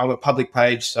available. I'm a public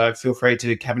page, so feel free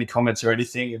to have any comments or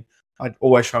anything. And I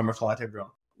always try and reply to everyone.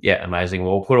 Yeah, amazing.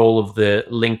 We'll put all of the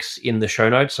links in the show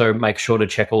notes, so make sure to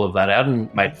check all of that out.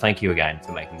 And mate, thank you again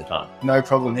for making the time. No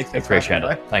problem, Nick. Appreciate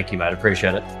it. Thank you, mate.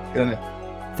 Appreciate it. Good on you.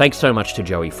 Thanks so much to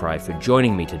Joey Fry for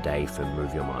joining me today for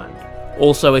Move Your Mind.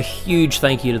 Also, a huge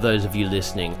thank you to those of you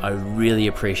listening. I really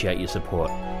appreciate your support.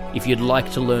 If you'd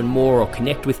like to learn more or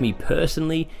connect with me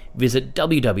personally, visit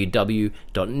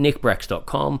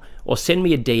www.nickbrax.com or send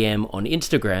me a DM on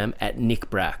Instagram at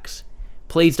nickbrax.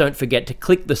 Please don't forget to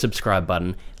click the subscribe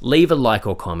button, leave a like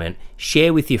or comment,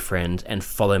 share with your friends, and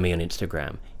follow me on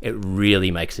Instagram. It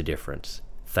really makes a difference.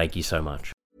 Thank you so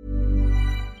much.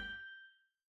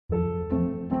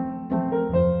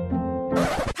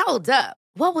 Hold up.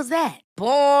 What was that?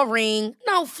 Boring.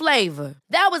 No flavor.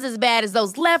 That was as bad as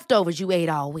those leftovers you ate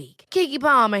all week. Keke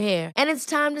Palmer here. And it's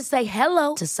time to say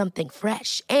hello to something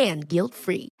fresh and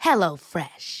guilt-free. Hello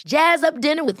Fresh. Jazz up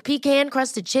dinner with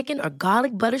pecan-crusted chicken or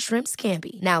garlic butter shrimp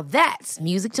scampi. Now that's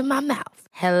music to my mouth.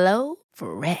 Hello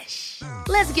Fresh.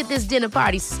 Let's get this dinner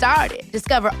party started.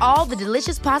 Discover all the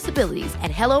delicious possibilities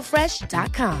at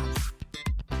HelloFresh.com.